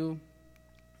for you?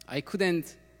 I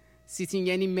couldn't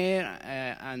sitting anywhere,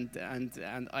 and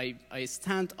I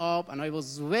stand up, and I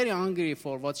was very hungry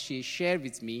for what she shared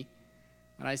with me.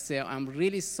 And I said, I'm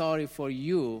really sorry for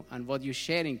you and what you're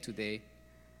sharing today.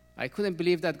 I couldn't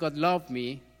believe that God loved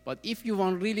me, but if you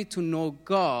want really to know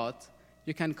God,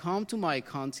 you can come to my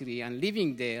country and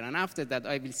living there, and after that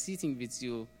I will sitting with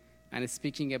you and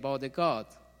speaking about the God.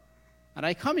 And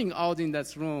I coming out in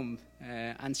that room,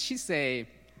 and she say,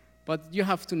 but you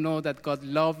have to know that God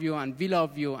love you, and we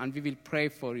love you, and we will pray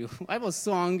for you. I was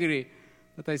so hungry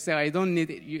that I said, I don't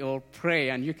need your pray,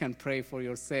 and you can pray for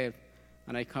yourself.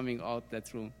 And I coming out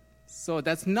that room. So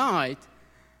that night,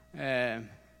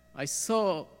 I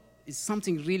saw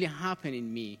something really happened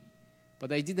in me,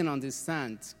 but I didn't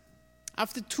understand.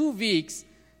 After 2 weeks,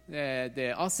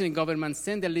 the Austrian government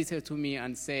sent a letter to me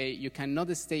and say, you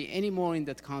cannot stay anymore in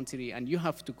that country, and you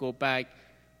have to go back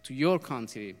to your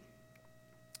country.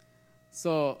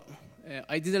 So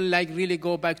I didn't really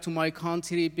go back to my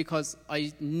country, because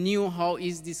I knew how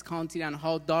is this country and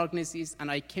how darkness is,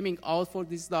 and I came out for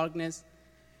this darkness.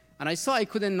 And I saw I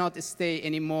could not stay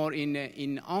anymore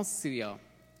in Austria.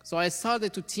 So I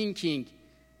started to thinking,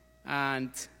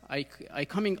 and I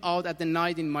coming out at the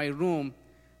night in my room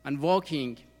and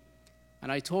walking,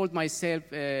 and I told myself,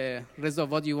 Reza,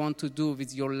 what do you want to do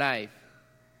with your life?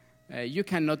 You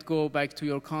cannot go back to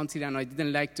your country, and I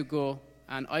didn't like to go.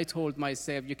 and I told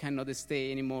myself, you cannot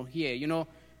stay anymore here. You know,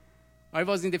 I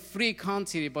was in the free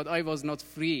country, but I was not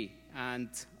free. And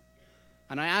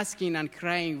I asking and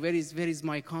crying, where is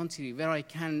my country, where I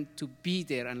can to be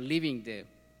there and living there.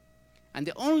 And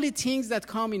the only things that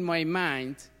come in my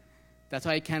mind that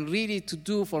I can really to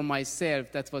do for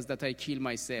myself, that was that I kill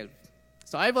myself.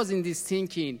 So I was in this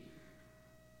thinking,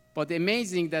 but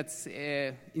amazing that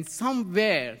in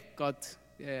somewhere God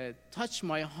touched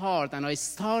my heart, and I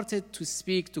started to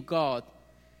speak to God.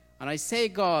 And I say,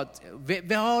 God,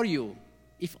 where are you?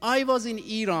 If I was in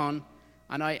Iran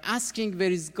and I asking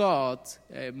where is God,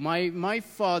 my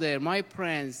father, my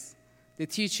parents, the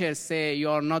teachers say you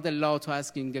are not allowed to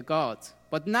asking the God.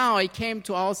 But now I came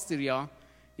to Austria,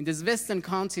 in this Western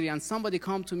country, and somebody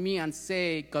come to me and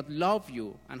say, God love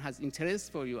you and has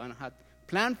interest for you and had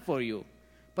planned for you.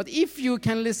 But if you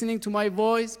can listening to my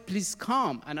voice, please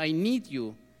come, and I need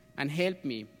you, and help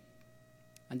me.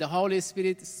 And the Holy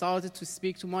Spirit started to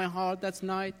speak to my heart that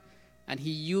night, and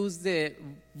he used the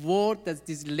word that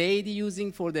this lady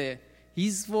using for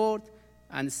his word,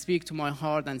 and speak to my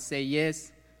heart and say,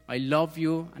 yes, I love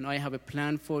you, and I have a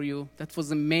plan for you. That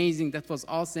was amazing. That was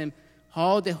awesome.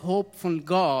 How the hope from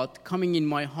God coming in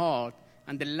my heart,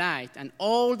 and the light, and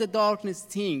all the darkness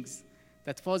things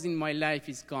that was in my life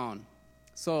is gone.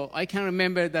 So I can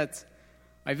remember that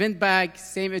I went back,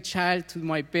 same a child, to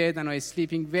my bed, and I was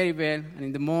sleeping very well. And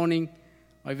in the morning,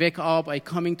 I wake up, I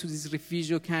coming to this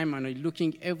refugee camp, and I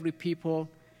looking every people,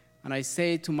 and I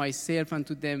say to myself and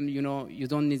to them, you know, you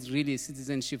don't need really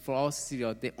citizenship for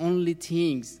Austria. The only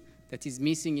things that is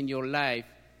missing in your life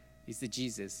is the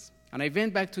Jesus. And I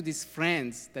went back to these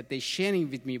friends that they sharing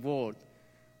with me word,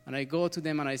 and I go to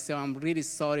them and I say, I'm really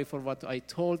sorry for what I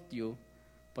told you,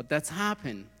 but that's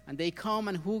happened. And they come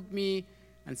and hug me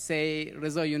and say,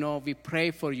 Reza, you know, we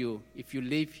pray for you if you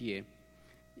live here.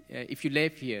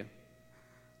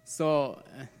 So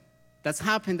that's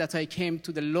happened that I came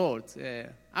to the Lord.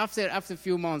 After a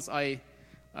few months,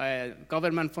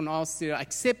 government from Austria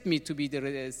accept me to be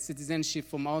the citizenship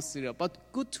from Austria. But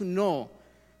good to know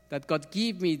that God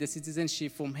gave me the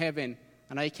citizenship from heaven,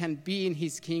 and I can be in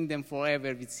his kingdom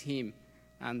forever with him.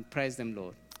 And praise them,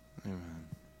 Lord. Amen.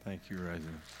 Thank you, Reza.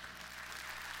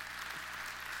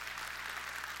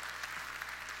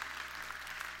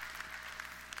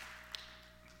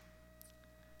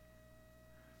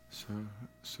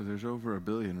 So there's over 1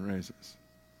 billion Rezas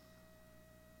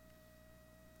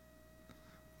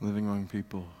living among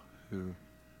people who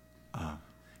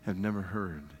have never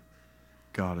heard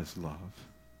God is love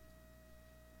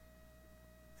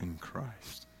in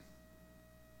Christ.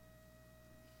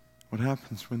 What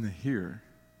happens when they hear?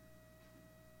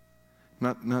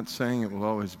 Not saying it will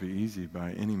always be easy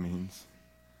by any means.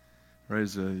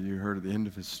 Reza, you heard at the end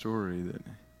of his story that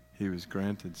he was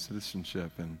granted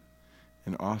citizenship in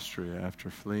Austria after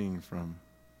fleeing from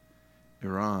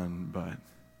Iran, but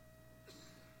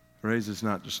Reza's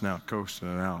not just now coasting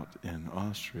it out in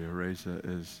Austria. Reza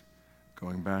is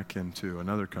going back into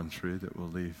another country that we'll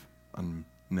leave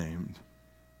unnamed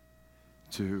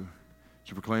to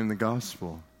proclaim the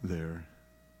gospel there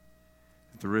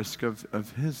at the risk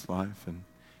of his life. And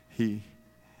he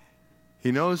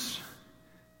knows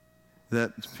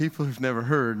that people who've never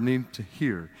heard need to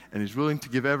hear, and he's willing to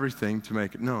give everything to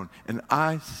make it known. And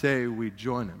I say we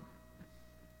join him.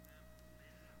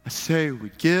 I say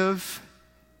we give,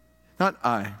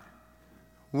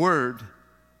 word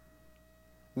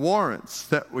warrants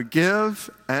that we give,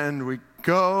 and we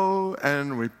go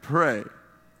and we pray.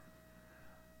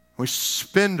 We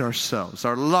spend ourselves,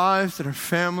 our lives and our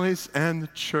families and the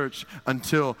church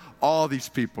until all these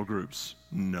people groups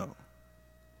know.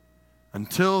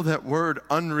 Until that word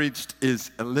unreached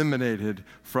is eliminated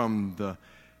from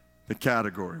the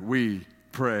category. We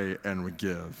pray and we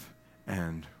give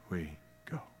and we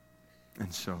go.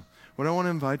 And so what I want to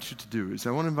invite you to do is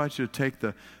I want to invite you to take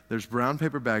there's brown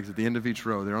paper bags at the end of each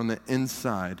row. They're on the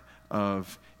inside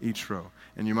of each row.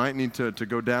 And you might need to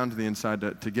go down to the inside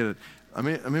to get it. I'm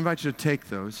going to invite you to take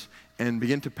those and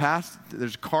begin to pass.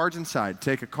 There's cards inside.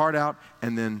 Take a card out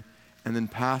and then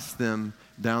pass them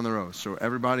down the row. So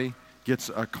everybody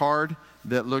gets a card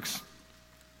that looks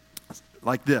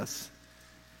like this.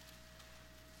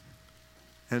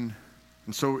 And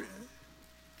so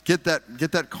get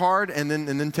that card and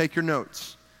then take your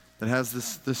notes that has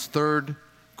this third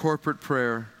corporate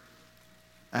prayer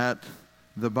at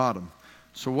the bottom.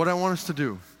 So what I want us to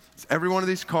do is every one of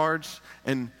these cards,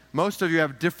 and most of you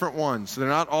have different ones, so they're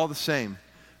not all the same,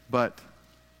 but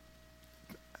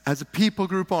as a people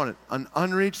group on it, an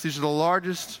unreached, these are the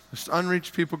largest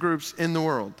unreached people groups in the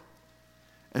world.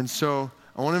 And so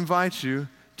I want to invite you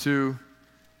to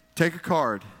take a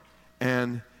card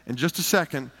And in just a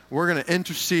second, we're going to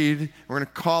intercede, we're going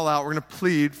to call out, we're going to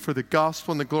plead for the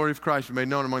gospel and the glory of Christ to be made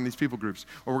known among these people groups.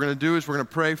 What we're going to do is we're going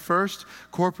to pray first,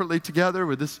 corporately together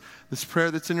with this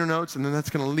prayer that's in your notes, and then that's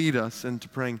going to lead us into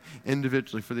praying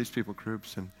individually for these people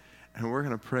groups. And we're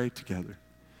going to pray together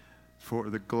for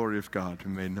the glory of God to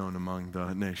be made known among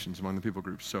the nations, among the people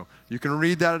groups. So you can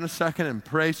read that in a second and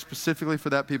pray specifically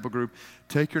for that people group.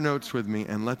 Take your notes with me,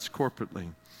 and let's corporately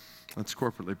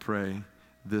pray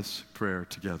this prayer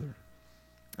together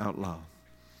out loud.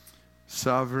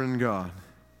 Sovereign God,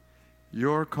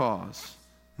 your cause,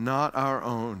 not our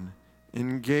own,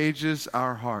 engages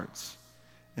our hearts,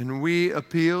 and we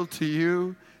appeal to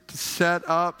you to set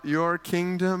up your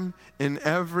kingdom in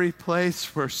every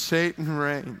place where Satan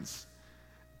reigns.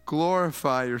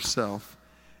 Glorify yourself,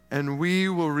 and we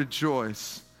will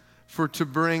rejoice, for to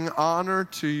bring honor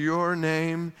to your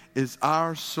name is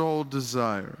our sole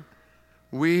desire.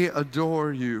 We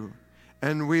adore you,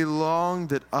 and we long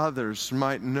that others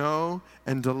might know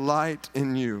and delight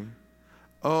in you.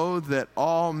 Oh, that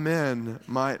all men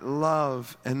might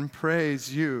love and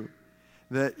praise you,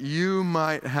 that you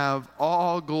might have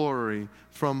all glory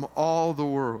from all the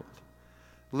world.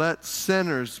 Let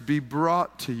sinners be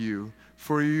brought to you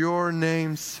for your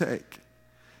name's sake.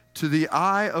 To the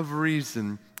eye of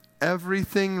reason,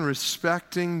 everything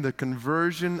respecting the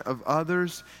conversion of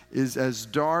others is as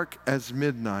dark as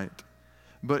midnight,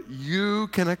 but you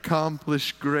can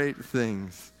accomplish great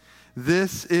things.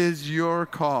 This is your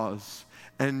cause,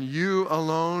 and you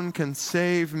alone can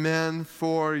save men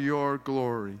for your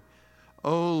glory.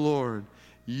 O Lord,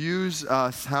 use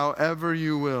us however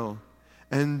you will,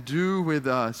 and do with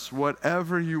us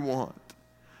whatever you want.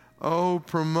 Oh,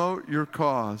 promote your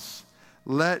cause.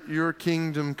 Let your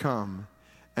kingdom come,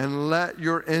 and let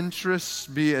your interests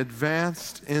be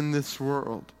advanced in this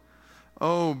world.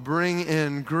 Oh, bring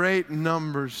in great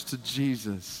numbers to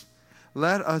Jesus.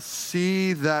 Let us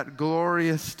see that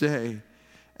glorious day,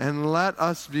 and let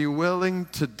us be willing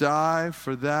to die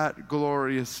for that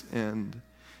glorious end.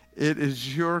 It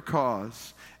is your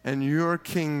cause and your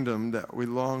kingdom that we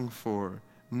long for,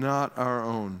 not our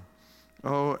own.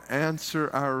 Oh,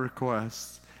 answer our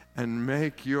requests and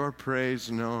make your praise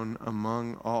known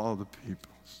among all the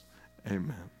peoples.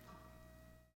 Amen.